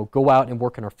go out and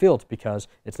work in our fields because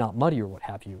it's not muddy or what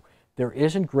have you. There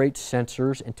isn't great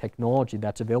sensors and technology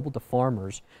that's available to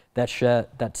farmers that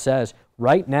says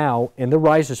right now in the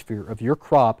rhizosphere of your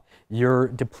crop, you're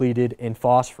depleted in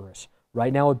phosphorus.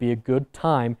 Right now would be a good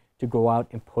time to go out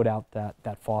and put out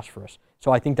that phosphorus.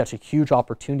 So I think that's a huge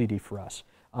opportunity for us.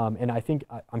 And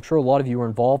I'm sure a lot of you are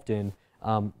involved in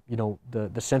the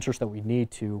sensors that we need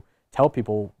to tell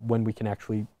people when we can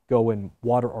actually go and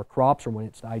water our crops or when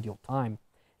it's the ideal time.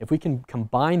 If we can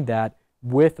combine that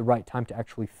with the right time to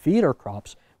actually feed our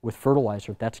crops with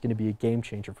fertilizer, that's going to be a game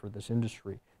changer for this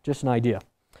industry. Just an idea.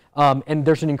 And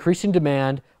there's an increasing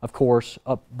demand, of course,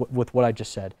 with what I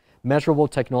just said. Measurable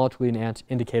technologically enhanced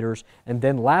indicators, and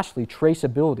then lastly,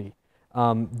 traceability.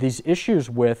 These issues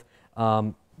with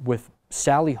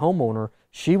Sally homeowner,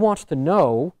 she wants to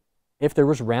know if there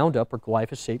was Roundup or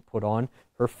glyphosate put on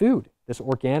her food. This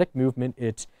organic movement,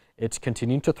 it's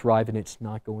continuing to thrive and it's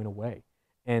not going away.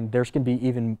 And there's going to be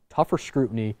even tougher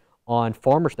scrutiny on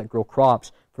farmers that grow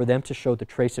crops for them to show the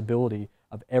traceability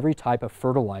of every type of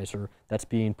fertilizer that's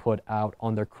being put out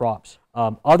on their crops.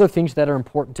 Other things that are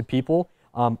important to people,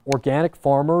 organic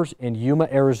farmers in Yuma,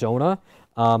 Arizona,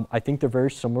 I think they're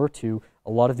very similar to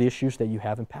a lot of the issues that you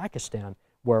have in Pakistan,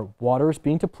 where water is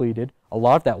being depleted. A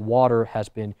lot of that water has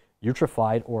been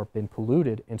eutrophied or been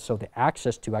polluted, and so the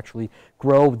access to actually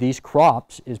grow these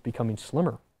crops is becoming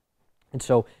slimmer. And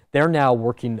so they're now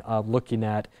working, looking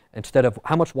at, instead of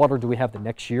how much water do we have the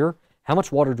next year, how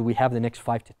much water do we have the next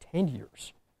 5 to 10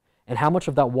 years? And how much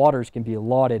of that water can be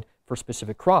allotted for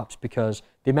specific crops? Because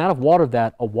the amount of water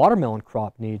that a watermelon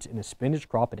crop needs in a spinach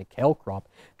crop and a kale crop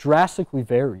drastically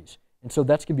varies. And so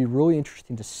that's going to be really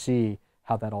interesting to see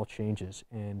how that all changes.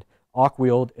 And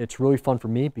Aqua-Yield, it's really fun for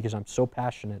me because I'm so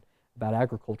passionate about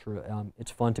agriculture.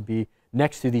 It's fun to be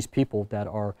next to these people that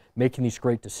are making these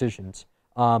great decisions.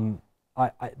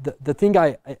 The thing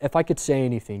if I could say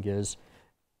anything is,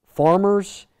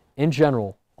 farmers in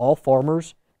general, all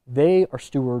farmers, they are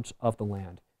stewards of the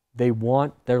land. They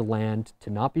want their land to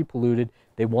not be polluted.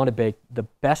 They want to make the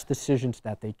best decisions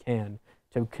that they can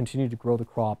to continue to grow the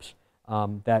crops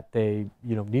that they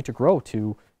need to grow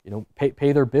to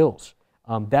pay their bills.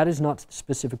 That is not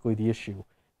specifically the issue.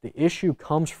 The issue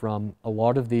comes from a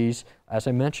lot of these, as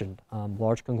I mentioned,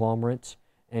 large conglomerates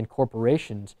and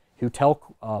corporations who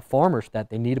tell farmers that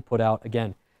they need to put out,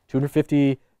 again,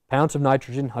 250 pounds of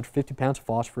nitrogen, 150 pounds of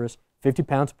phosphorus, 50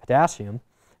 pounds of potassium,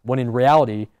 when in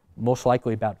reality, most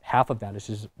likely about half of that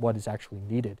is what is actually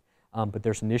needed. But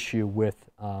there's an issue with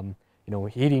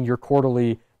hitting your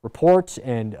quarterly reports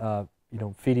and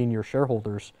feeding your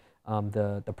shareholders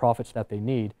the profits that they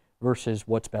need versus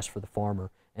what's best for the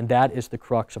farmer. And that is the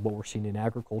crux of what we're seeing in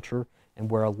agriculture,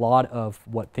 and where a lot of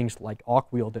what things like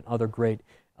Aqua-Yield and other great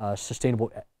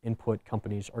sustainable input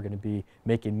companies are going to be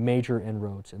making major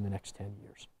inroads in the next 10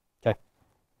 years. Okay.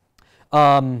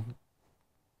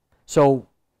 So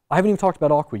I haven't even talked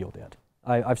about Aqua-Yield yet.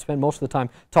 I've spent most of the time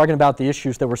talking about the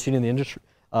issues that we're seeing in the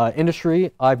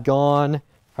industry. I've gone,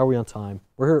 how are we on time?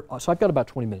 We're here, so I've got about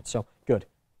 20 minutes, so good.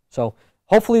 So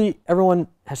hopefully everyone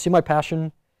has seen my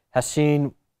passion, has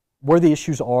seen where the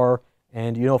issues are,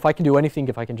 and if I can do anything,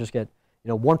 if I can just get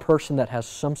one person that has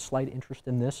some slight interest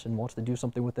in this and wants to do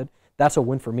something with it, that's a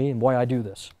win for me and why I do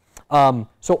this.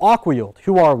 So Aqua-Yield,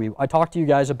 who are we? I talked to you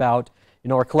guys about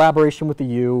our collaboration with the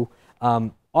U.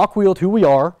 Aqua-Yield, who we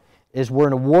are, is we're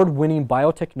an award-winning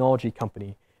biotechnology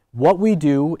company. What we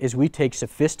do is we take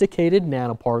sophisticated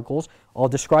nanoparticles, I'll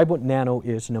describe what nano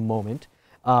is in a moment,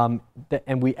 and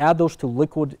we add those to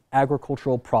liquid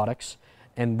agricultural products,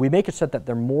 and we make it so that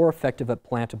they're more effective at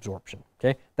plant absorption.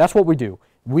 Okay, that's what we do.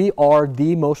 We are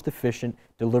the most efficient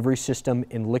delivery system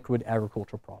in liquid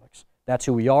agricultural products. That's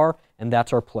who we are, and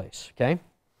that's our place. Okay,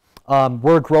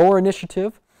 we're a grower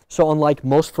initiative, so unlike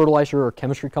most fertilizer or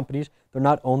chemistry companies, they're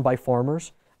not owned by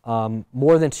farmers.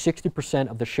 More than 60%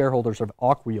 of the shareholders of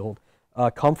Aqua-Yield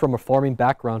come from a farming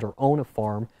background or own a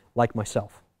farm like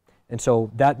myself. And so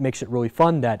that makes it really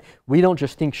fun that we don't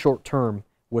just think short term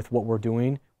with what we're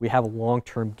doing, we have a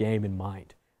long-term game in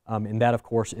mind. And that, of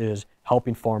course, is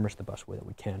helping farmers the best way that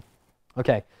we can.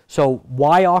 Okay, so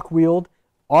why Aqua-Yield?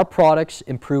 Our products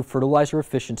improve fertilizer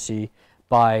efficiency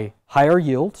by higher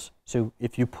yields. So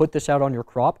if you put this out on your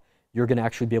crop, you're going to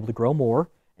actually be able to grow more,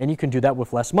 and you can do that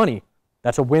with less money.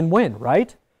 That's a win-win,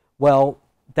 right? Well,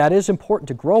 that is important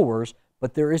to growers,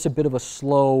 but there is a bit of a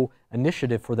slow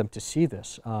initiative for them to see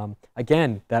this.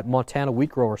 Again, that Montana wheat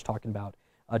grower I was talking about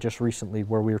just recently,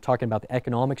 where we were talking about the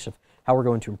economics of how we're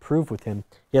going to improve with him.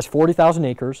 He has 40,000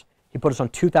 acres. He put us on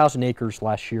 2,000 acres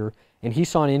last year, and he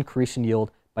saw an increase in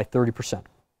yield by 30%.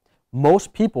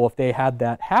 Most people, if they had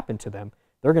that happen to them,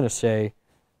 they're going to say,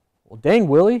 well, dang,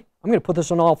 Willie, I'm going to put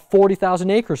this on all 40,000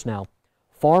 acres now.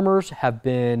 Farmers have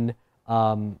been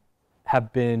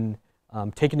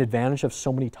taken advantage of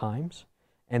so many times,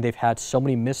 and they've had so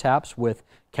many mishaps with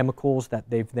chemicals that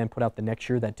they've then put out the next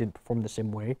year that didn't perform the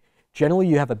same way. Generally,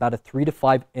 you have about a 3 to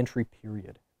 5 entry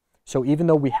period. So even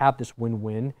though we have this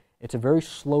win-win, it's a very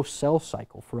slow sell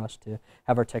cycle for us to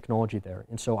have our technology there.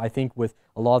 And so I think with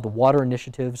a lot of the water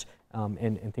initiatives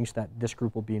and things that this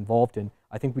group will be involved in,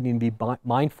 I think we need to be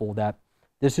mindful that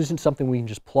this isn't something we can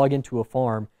just plug into a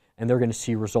farm and they're going to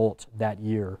see results that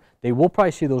year. They will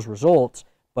probably see those results,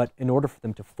 but in order for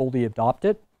them to fully adopt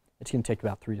it, it's going to take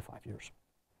about 3 to 5 years.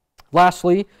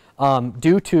 Lastly,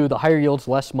 due to the higher yields,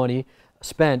 less money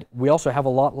spent, we also have a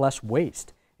lot less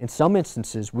waste. In some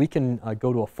instances, we can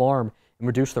go to a farm and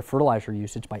reduce their fertilizer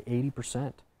usage by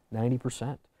 80%,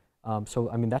 90%. So,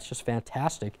 I mean, that's just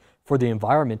fantastic for the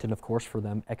environment and, of course, for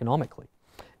them economically.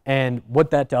 And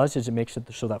what that does is it makes it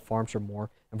so that farms are more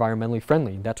environmentally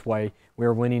friendly. And that's why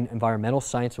we're winning environmental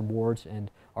science awards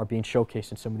and are being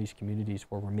showcased in some of these communities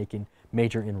where we're making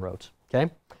major inroads.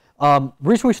 Okay.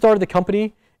 Reason we started the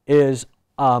company is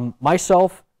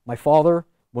myself, my father,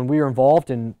 when we were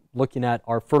involved in looking at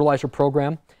our fertilizer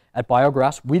program at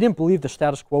Biograss, we didn't believe the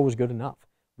status quo was good enough.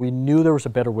 We knew there was a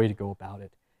better way to go about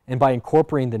it. And by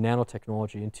incorporating the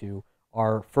nanotechnology into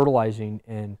our fertilizing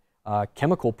and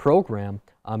chemical program,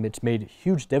 it's made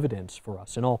huge dividends for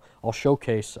us. And I'll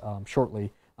showcase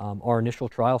shortly our initial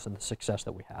trials and the success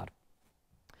that we had.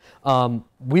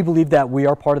 We believe that we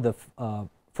are part of the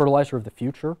fertilizer of the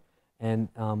future. And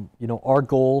our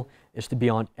goal is to be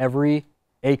on every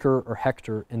acre or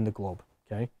hectare in the globe.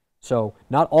 Okay, so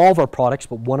not all of our products,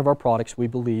 but one of our products we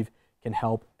believe can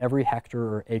help every hectare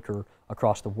or acre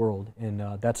across the world, and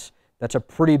that's a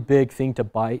pretty big thing to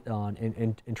bite on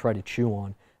and try to chew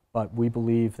on. But we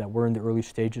believe that we're in the early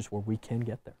stages where we can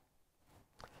get there.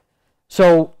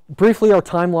 So briefly, our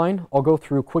timeline I'll go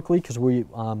through quickly because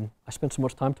I spent so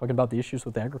much time talking about the issues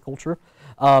with agriculture.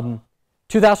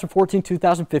 2014,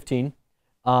 2015,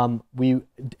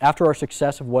 after our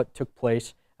success of what took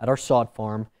place at our sod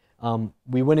farm,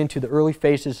 we went into the early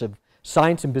phases of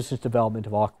science and business development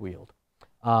of Aqua-Yield.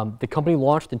 The company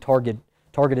launched and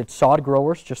targeted sod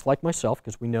growers just like myself,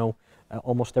 because we know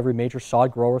almost every major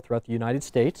sod grower throughout the United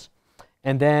States.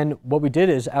 And then what we did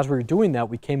is, as we were doing that,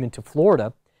 we came into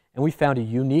Florida and we found a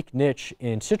unique niche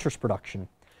in citrus production.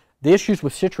 The issues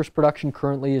with citrus production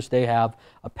currently is they have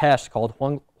a pest called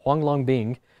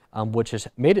Huanglongbing, which has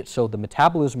made it so the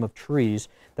metabolism of trees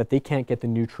that they can't get the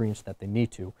nutrients that they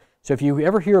need to. So if you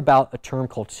ever hear about a term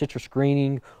called citrus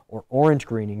greening or orange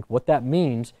greening, what that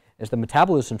means is the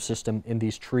metabolism system in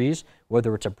these trees,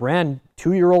 whether it's a brand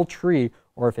 2-year-old tree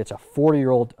or if it's a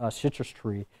 40-year-old citrus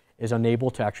tree, is unable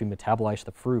to actually metabolize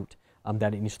the fruit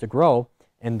that it needs to grow.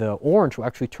 And the orange will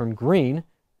actually turn green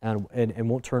and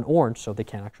won't turn orange, so they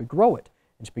can't actually grow it.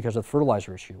 It's because of the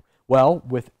fertilizer issue. Well,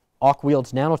 with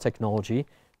Aqua-Yield's nanotechnology,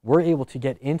 we're able to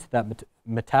get into that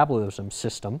metabolism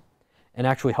system and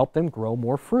actually help them grow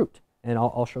more fruit. And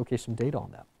I'll showcase some data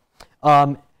on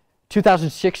that.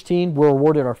 2016, we're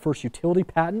awarded our first utility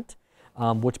patent,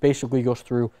 which basically goes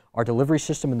through our delivery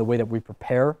system and the way that we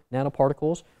prepare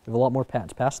nanoparticles. We have a lot more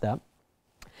patents past that.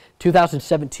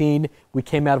 2017, we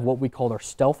came out of what we called our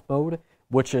stealth mode,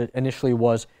 which initially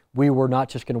was we were not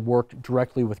just going to work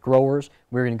directly with growers.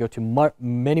 We were going to go to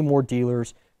many more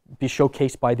dealers, be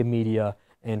showcased by the media,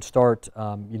 and start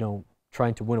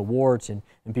trying to win awards and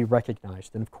be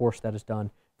recognized. And of course, that has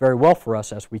done very well for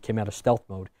us as we came out of stealth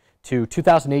mode. To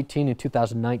 2018 and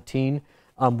 2019,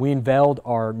 we unveiled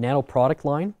our nano product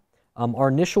line. Our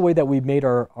initial way that we made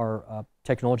our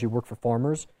technology work for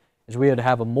farmers is we had to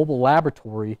have a mobile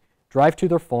laboratory drive to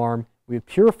their farm, we would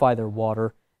purify their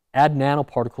water, add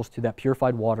nanoparticles to that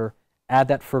purified water, add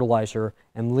that fertilizer,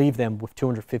 and leave them with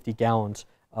 250 gallons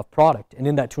of product. And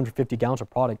in that 250 gallons of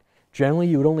product, generally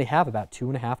you would only have about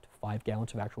 2.5 to 5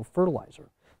 gallons of actual fertilizer.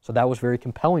 So that was very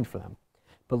compelling for them.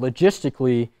 But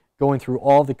logistically, going through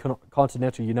all the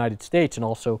continental United States and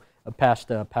also past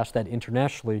that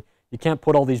internationally, you can't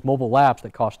put all these mobile labs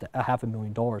that cost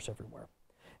 $500,000 everywhere.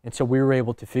 And so we were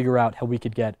able to figure out how we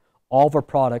could get all of our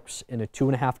products in a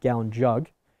 2.5 gallon jug.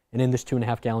 And in this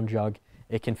 2.5 gallon jug,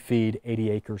 it can feed 80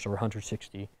 acres or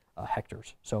 160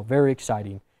 hectares. So very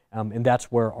exciting. And that's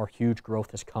where our huge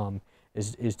growth has come,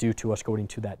 is due to us going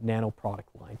to that nano product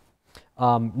line.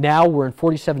 Now we're in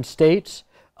 47 states,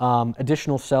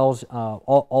 additional cells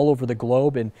all over the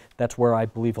globe, and that's where I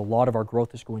believe a lot of our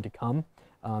growth is going to come,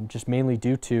 just mainly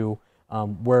due to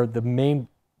where the main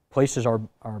places are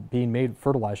being made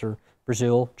fertilizer: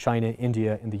 Brazil, China,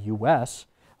 India, and the US.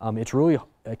 It's really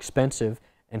expensive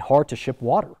and hard to ship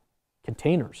water,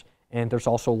 containers, and there's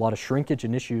also a lot of shrinkage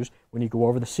and issues when you go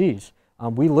over the seas.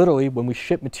 We literally, when we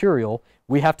ship material,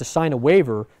 we have to sign a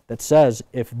waiver that says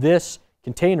if this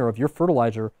container of your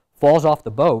fertilizer falls off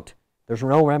the boat, there's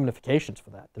no ramifications for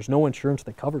that. There's no insurance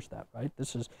that covers that, right?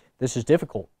 This is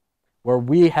difficult. Where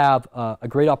we have a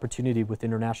great opportunity with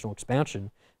international expansion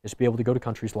is to be able to go to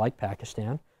countries like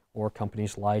Pakistan or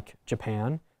companies like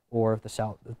Japan or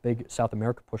the big South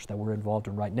America push that we're involved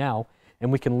in right now,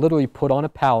 and we can literally put on a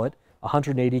pallet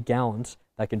 180 gallons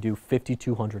that can do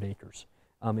 5,200 acres.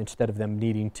 Instead of them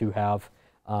needing to have,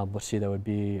 let's see, that would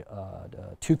be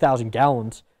 2,000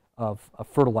 gallons of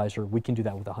fertilizer, we can do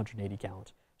that with 180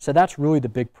 gallons. So that's really the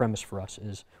big premise for us,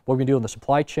 is what we can do in the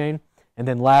supply chain, and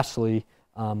then lastly,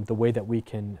 the way that we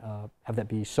can have that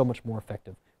be so much more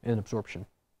effective in absorption.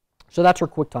 So that's our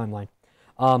quick timeline.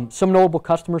 Some notable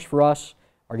customers for us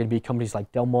are going to be companies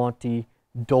like Del Monte,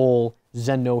 Dole,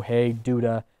 Zen-No-Hay,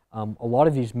 Duda, a lot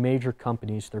of these major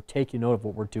companies, they're taking note of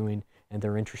what we're doing and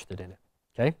they're interested in it,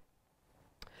 okay?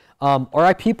 Our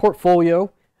IP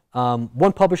portfolio,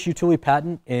 one published utility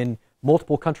patent in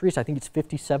multiple countries. I think it's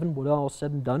 57 when all is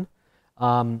said and done.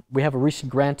 We have a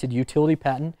recent granted utility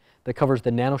patent that covers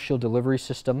the Nano-Shield delivery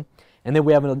system. And then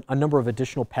we have a number of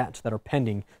additional patents that are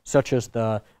pending, such as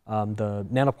the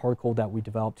nanoparticle that we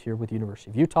developed here with the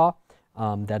University of Utah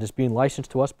that is being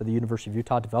licensed to us, but the University of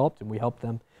Utah developed and we helped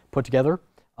them put together,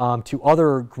 to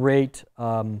other great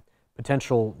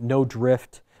potential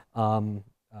no-drift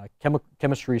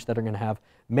chemistries that are going to have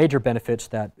major benefits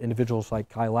that individuals like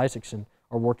Kyle Isaacson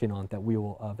are working on that we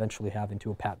will eventually have into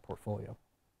a patent portfolio.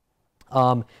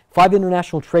 5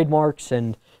 international trademarks,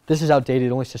 and this is outdated.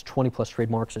 It only says 20 plus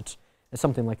trademarks. It's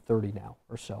something like 30 now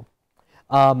or so.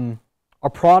 Our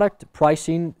product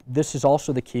pricing, this is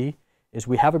also the key, is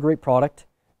we have a great product.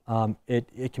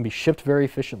 It can be shipped very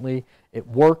efficiently. It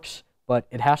works, but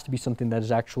it has to be something that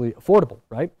is actually affordable,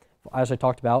 right? As I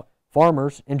talked about,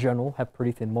 farmers in general have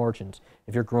pretty thin margins.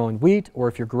 If you're growing wheat or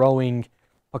if you're growing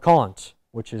pecans,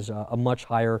 which is a much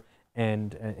higher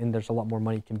and there's a lot more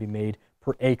money can be made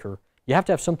per acre, you have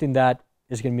to have something that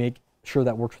is going to make sure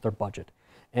that works with our budget.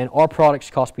 And our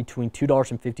products cost between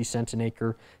 $2.50 an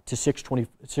acre to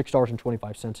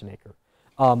 $6.25 an acre.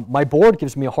 My board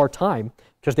gives me a hard time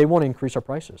because they want to increase our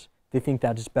prices. They think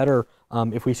that is better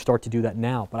if we start to do that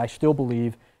now. But I still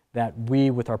believe that we,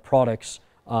 with our products,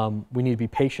 we need to be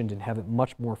patient and have it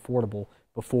much more affordable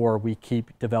before we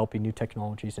keep developing new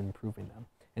technologies and improving them.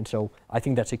 And so I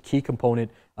think that's a key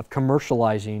component of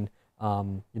commercializing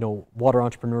water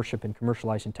entrepreneurship and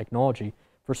commercializing technology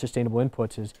for sustainable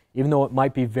inputs is, even though it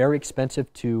might be very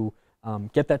expensive to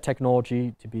get that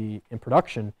technology to be in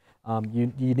production,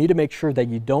 you need to make sure that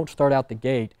you don't start out the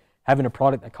gate having a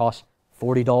product that costs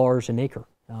 $40 an acre.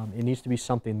 It needs to be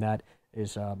something that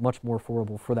is much more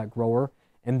affordable for that grower,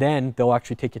 and then they'll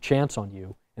actually take a chance on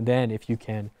you. And then if you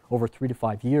can, over 3 to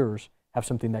 5 years, have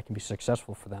something that can be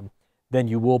successful for them, then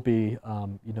you will be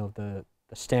the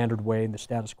standard way and the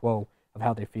status quo of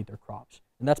how they feed their crops.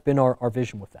 And that's been our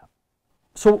vision with that.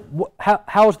 So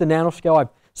how is the nanoscale? I've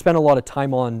spent a lot of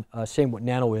time on saying what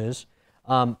nano is.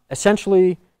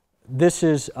 Essentially, this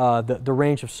is the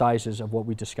range of sizes of what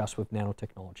we discuss with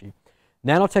nanotechnology.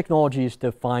 Nanotechnology is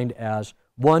defined as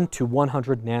 1 to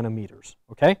 100 nanometers,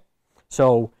 okay?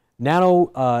 So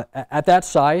nano, at that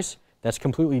size, that's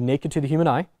completely naked to the human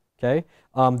eye, okay?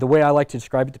 The way I like to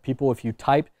describe it to people, if you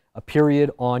type a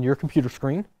period on your computer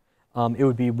screen, it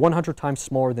would be 100 times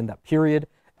smaller than that period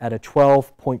at a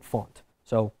 12-point font.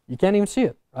 So you can't even see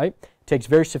it, right? It takes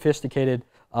very sophisticated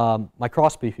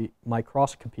microscopy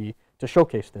to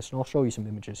showcase this, and I'll show you some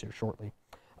images here shortly.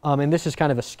 And this is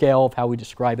kind of a scale of how we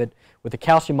describe it, with the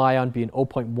calcium ion being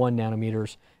 0.1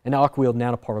 nanometers and Aqua-Yield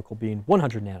nanoparticle being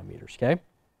 100 nanometers, okay?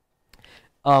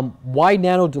 Why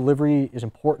nano delivery is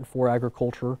important for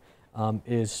agriculture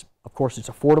is, of course, it's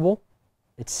affordable,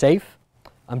 it's safe,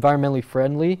 environmentally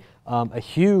friendly. A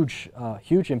huge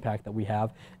impact that we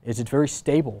have is it's very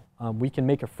stable. We can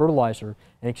make a fertilizer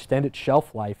and extend its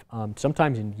shelf life,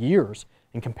 sometimes in years,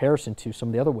 in comparison to some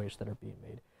of the other ways that are being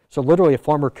made. So literally a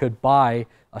farmer could buy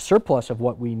a surplus of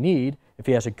what we need if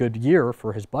he has a good year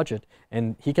for his budget,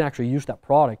 and he can actually use that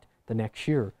product the next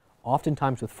year.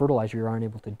 Oftentimes with fertilizer you aren't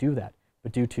able to do that,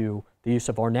 but due to the use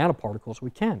of our nanoparticles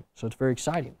we can. So it's very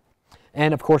exciting.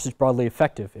 And of course it's broadly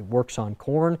effective. It works on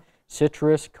corn,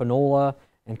 citrus, canola,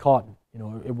 and cotton.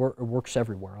 It works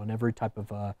everywhere on every type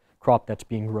of crop that's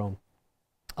being grown.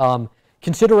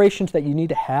 Considerations that you need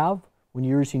to have when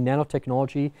you're using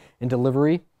nanotechnology in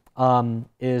delivery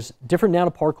is different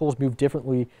nanoparticles move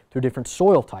differently through different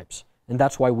soil types. And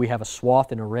that's why we have a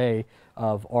swath and array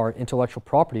of our intellectual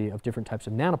property of different types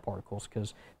of nanoparticles,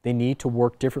 because they need to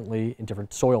work differently in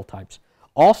different soil types.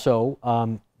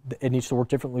 Also, it needs to work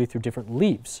differently through different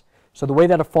leaves. So the way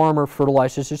that a farmer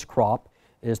fertilizes his crop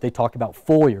is they talk about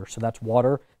foliar, so that's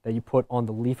water that you put on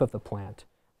the leaf of the plant,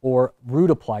 or root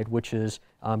applied, which is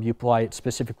you apply it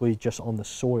specifically just on the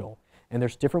soil. And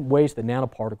there's different ways that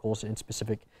nanoparticles and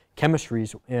specific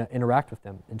chemistries interact with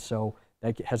them. And so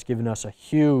that has given us a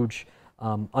huge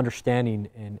understanding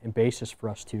and basis for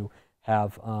us to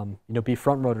have, be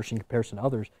front runners in comparison to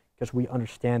others, because we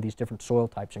understand these different soil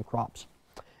types and crops.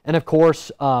 And of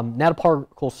course,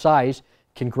 nanoparticle size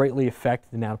can greatly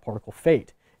affect the nanoparticle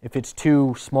fate. If it's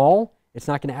too small, it's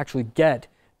not going to actually get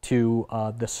to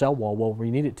the cell wall where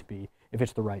we need it to be. If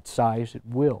it's the right size, it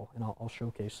will. And I'll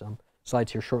showcase some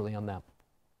slides here shortly on that.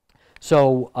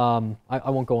 So I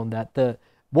won't go on that.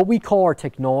 What we call our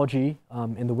technology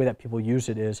and the way that people use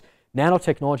it is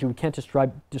nanotechnology, we can't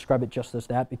describe it just as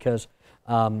that, because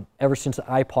ever since the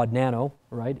iPod Nano,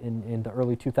 right, in the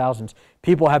early 2000s,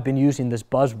 people have been using this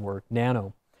buzzword,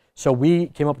 nano. So we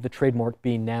came up with the trademark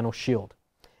being Nano-Shield.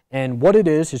 And what it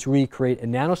is we create a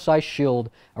nano-sized shield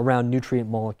around nutrient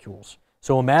molecules.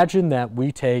 So imagine that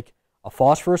we take a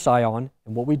phosphorus ion,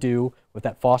 and what we do with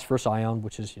that phosphorus ion,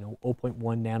 which is 0.1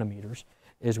 nanometers,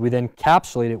 is we then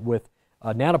encapsulate it with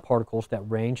nanoparticles that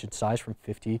range in size from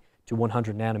 50 to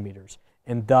 100 nanometers.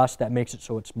 And thus, that makes it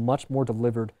so it's much more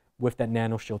delivered with that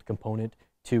Nano-Shield component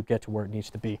to get to where it needs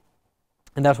to be.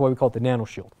 And that's why we call it the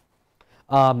Nano-Shield.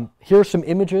 Here are some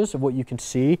images of what you can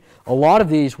see. A lot of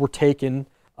these were taken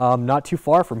not too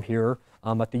far from here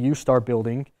at the U-Star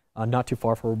building, not too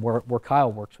far from where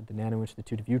Kyle works with the Nano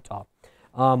Institute of Utah.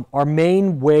 Our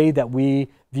main way that we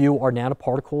view our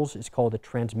nanoparticles is called a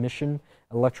transmission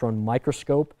electron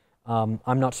microscope.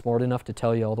 I'm not smart enough to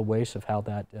tell you all the ways of how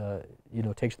that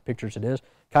takes the pictures it is.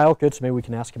 Kyle could, so maybe we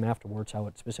can ask him afterwards how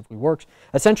it specifically works.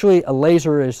 Essentially, a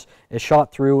laser is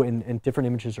shot through and different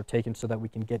images are taken so that we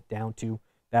can get down to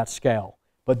that scale.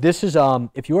 But this is,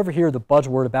 if you ever hear the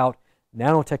buzzword about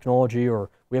nanotechnology or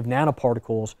we have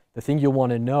nanoparticles, the thing you'll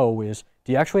want to know is,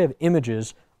 do you actually have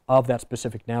images of that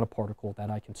specific nanoparticle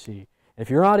that I can see? If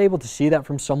you're not able to see that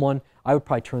from someone, I would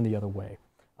probably turn the other way.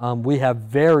 We have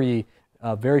very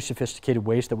sophisticated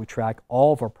ways that we track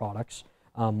all of our products.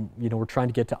 We're trying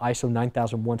to get to ISO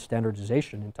 9001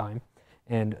 standardization in time,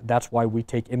 and that's why we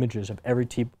take images of every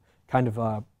kind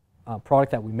of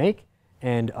product that we make,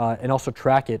 and also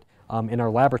track it in our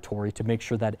laboratory to make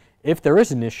sure that if there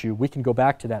is an issue, we can go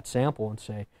back to that sample and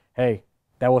say, hey,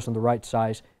 that wasn't the right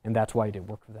size, and that's why it didn't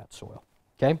work for that soil.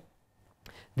 Okay?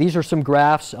 These are some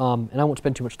graphs, and I won't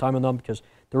spend too much time on them because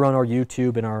they're on our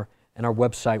YouTube and our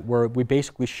website, where we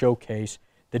basically showcase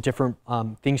the different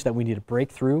things that we need to break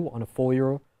through on a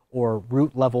foliar or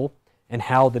root level and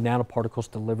how the nanoparticles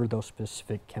deliver those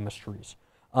specific chemistries.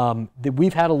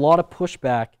 We've had a lot of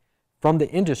pushback from the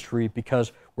industry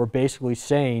because we're basically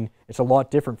saying it's a lot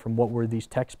different from what were these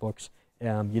textbooks in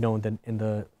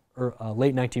the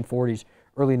late 1940s,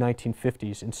 early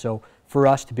 1950s. And so for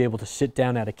us to be able to sit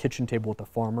down at a kitchen table with a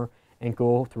farmer and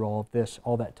go through all of this,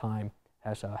 all that time,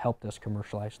 has helped us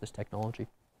commercialize this technology.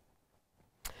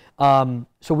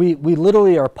 So we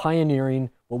literally are pioneering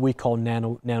what we call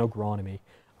nanoagronomy,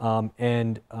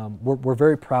 and we're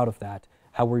very proud of that,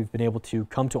 how we've been able to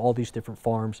come to all these different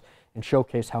farms and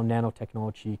showcase how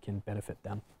nanotechnology can benefit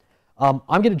them. I'm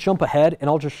going to jump ahead and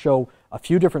I'll just show a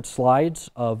few different slides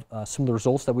of some of the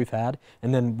results that we've had,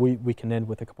 and then we can end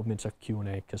with a couple minutes of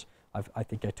Q&A because I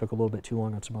think I took a little bit too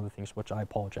long on some other things, which I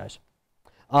apologize.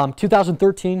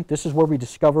 2013, this is where we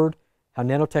discovered how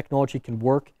nanotechnology can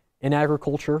work in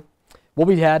agriculture. What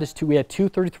we had is we had two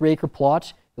 33-acre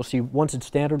plots. You'll see one says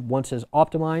standard, one says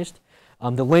optimized.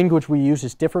 The language we use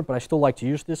is different, but I still like to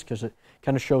use this because it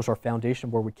kind of shows our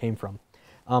foundation where we came from.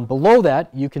 Below that,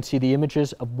 you can see the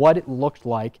images of what it looked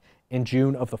like in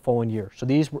June of the following year. So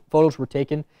these photos were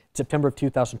taken in September of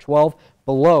 2012.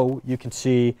 Below, you can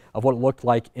see of what it looked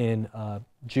like in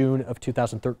June of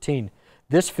 2013.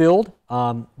 This field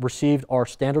received our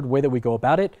standard way that we go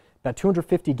about it, about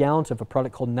 250 gallons of a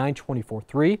product called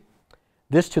 924-3.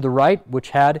 This to the right, which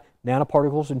had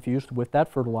nanoparticles infused with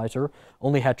that fertilizer,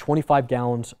 only had 25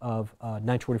 gallons of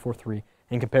 924-3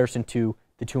 in comparison to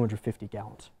the 250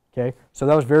 gallons. Okay, so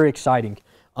that was very exciting.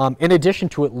 In addition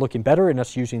to it looking better and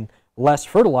us using less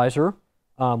fertilizer,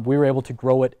 we were able to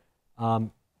grow it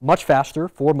much faster,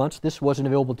 4 months. This wasn't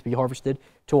available to be harvested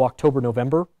till October,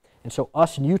 November. And so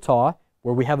us in Utah,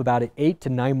 where we have about an 8 to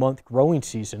 9 month growing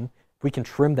season, we can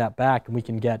trim that back and we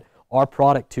can get our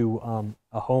product to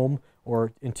a home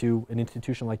or into an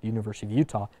institution like the University of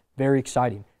Utah. Very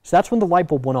exciting. So that's when the light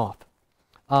bulb went off.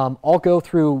 I'll go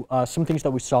through some things that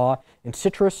we saw in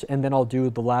citrus, and then I'll do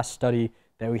the last study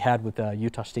that we had with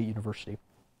Utah State University.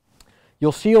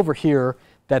 You'll see over here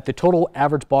that the total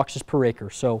average boxes per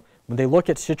acre. So when they look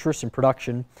at citrus and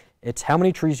production, it's how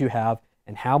many trees you have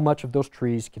and how much of those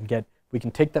trees can get, we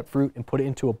can take that fruit and put it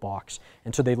into a box.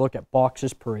 And so they look at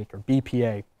boxes per acre,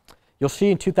 BPA. You'll see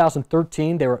in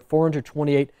 2013, they were at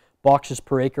 428 boxes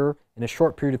per acre. In a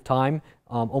short period of time,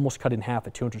 almost cut in half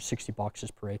at 260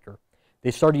 boxes per acre.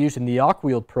 They started using the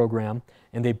Aqua-Yield program,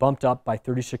 and they bumped up by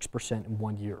 36% in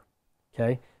 1 year.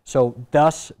 Okay, so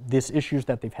thus, these issues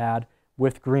that they've had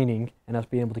with greening and us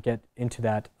being able to get into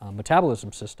that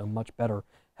metabolism system much better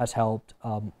has helped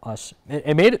us.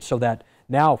 It made it so that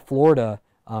now Florida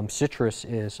citrus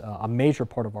is a major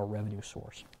part of our revenue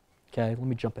source. Okay, let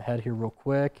me jump ahead here real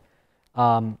quick.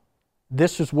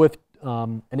 This is with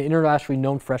an internationally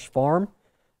known fresh farm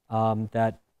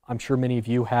that I'm sure many of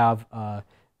you have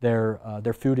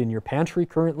their food in your pantry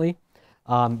currently.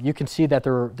 You can see that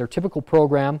their typical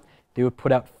program, they would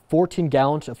put out 14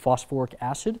 gallons of phosphoric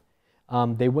acid.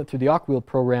 They went through the Aqua-Yield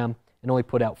program and only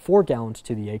put out 4 gallons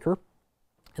to the acre.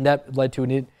 And that led to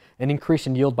an increase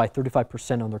in yield by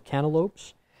 35% on their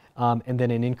cantaloupes, and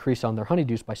then an increase on their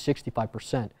honeydews by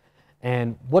 65%.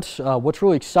 And what's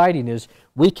really exciting is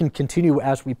we can continue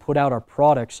as we put out our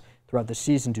products throughout the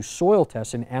season to soil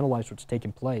tests and analyze what's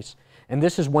taking place. And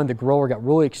this is when the grower got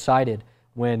really excited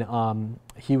when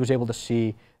he was able to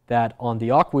see that on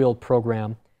the Aqua-Yield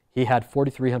program, he had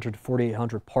 4,300 to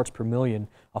 4,800 parts per million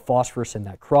of phosphorus in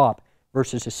that crop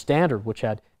versus his standard, which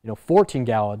had 14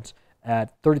 gallons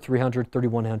at 3,300,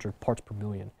 3,100 parts per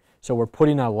million. So we're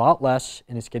putting out a lot less,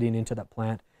 and it's getting into that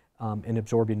plant and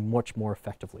absorbing much more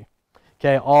effectively.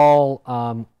 Okay,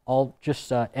 I'll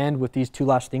just end with these two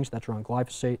last things that are on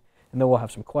glyphosate, and then we'll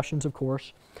have some questions, of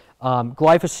course.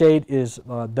 Glyphosate is,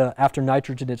 after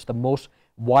nitrogen, it's the most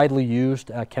widely used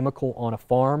chemical on a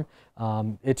farm.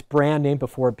 Its brand name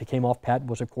before it became off patent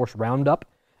was, of course, Roundup.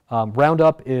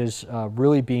 Roundup is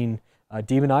really being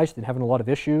demonized and having a lot of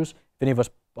issues. If any of us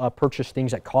purchase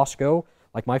things at Costco,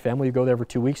 like my family, you go there every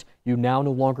 2 weeks, you now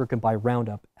no longer can buy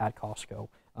Roundup at Costco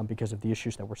because of the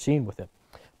issues that we're seeing with it.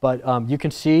 But you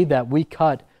can see that we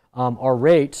cut our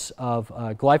rates of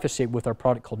glyphosate with our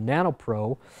product called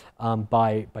Nano-Pro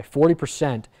by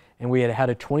 40%, and we had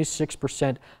a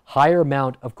 26% higher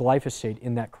amount of glyphosate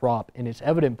in that crop. And it's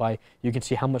evident by, you can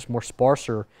see how much more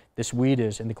sparser this weed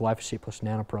is in the glyphosate plus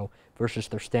Nano-Pro versus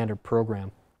their standard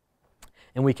program.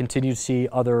 And we continue to see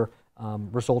other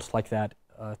results like that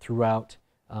throughout.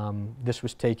 This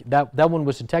was taken, that one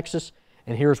was in Texas,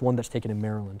 and here's one that's taken in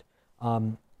Maryland.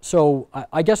 So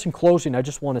I guess in closing, I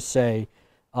just want to say,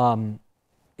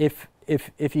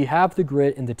 if you have the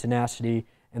grit and the tenacity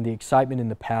and the excitement and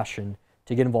the passion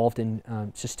to get involved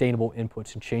in sustainable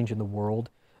inputs and change in the world,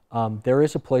 there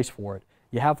is a place for it.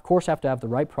 You of course have to have the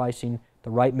right pricing, the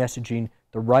right messaging,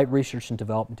 the right research and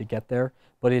development to get there,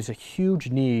 but it is a huge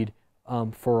need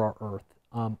for our earth.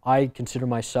 I consider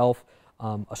myself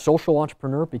a social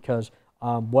entrepreneur because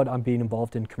what I'm being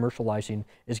involved in commercializing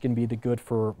is going to be the good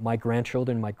for my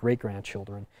grandchildren and my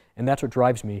great-grandchildren, and that's what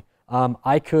drives me.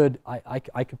 I could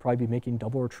probably be making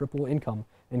double or triple income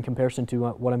in comparison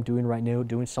to what I'm doing right now,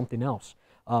 doing something else.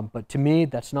 But to me,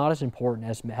 that's not as important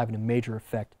as having a major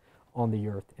effect on the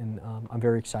earth, and I'm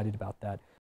very excited about that.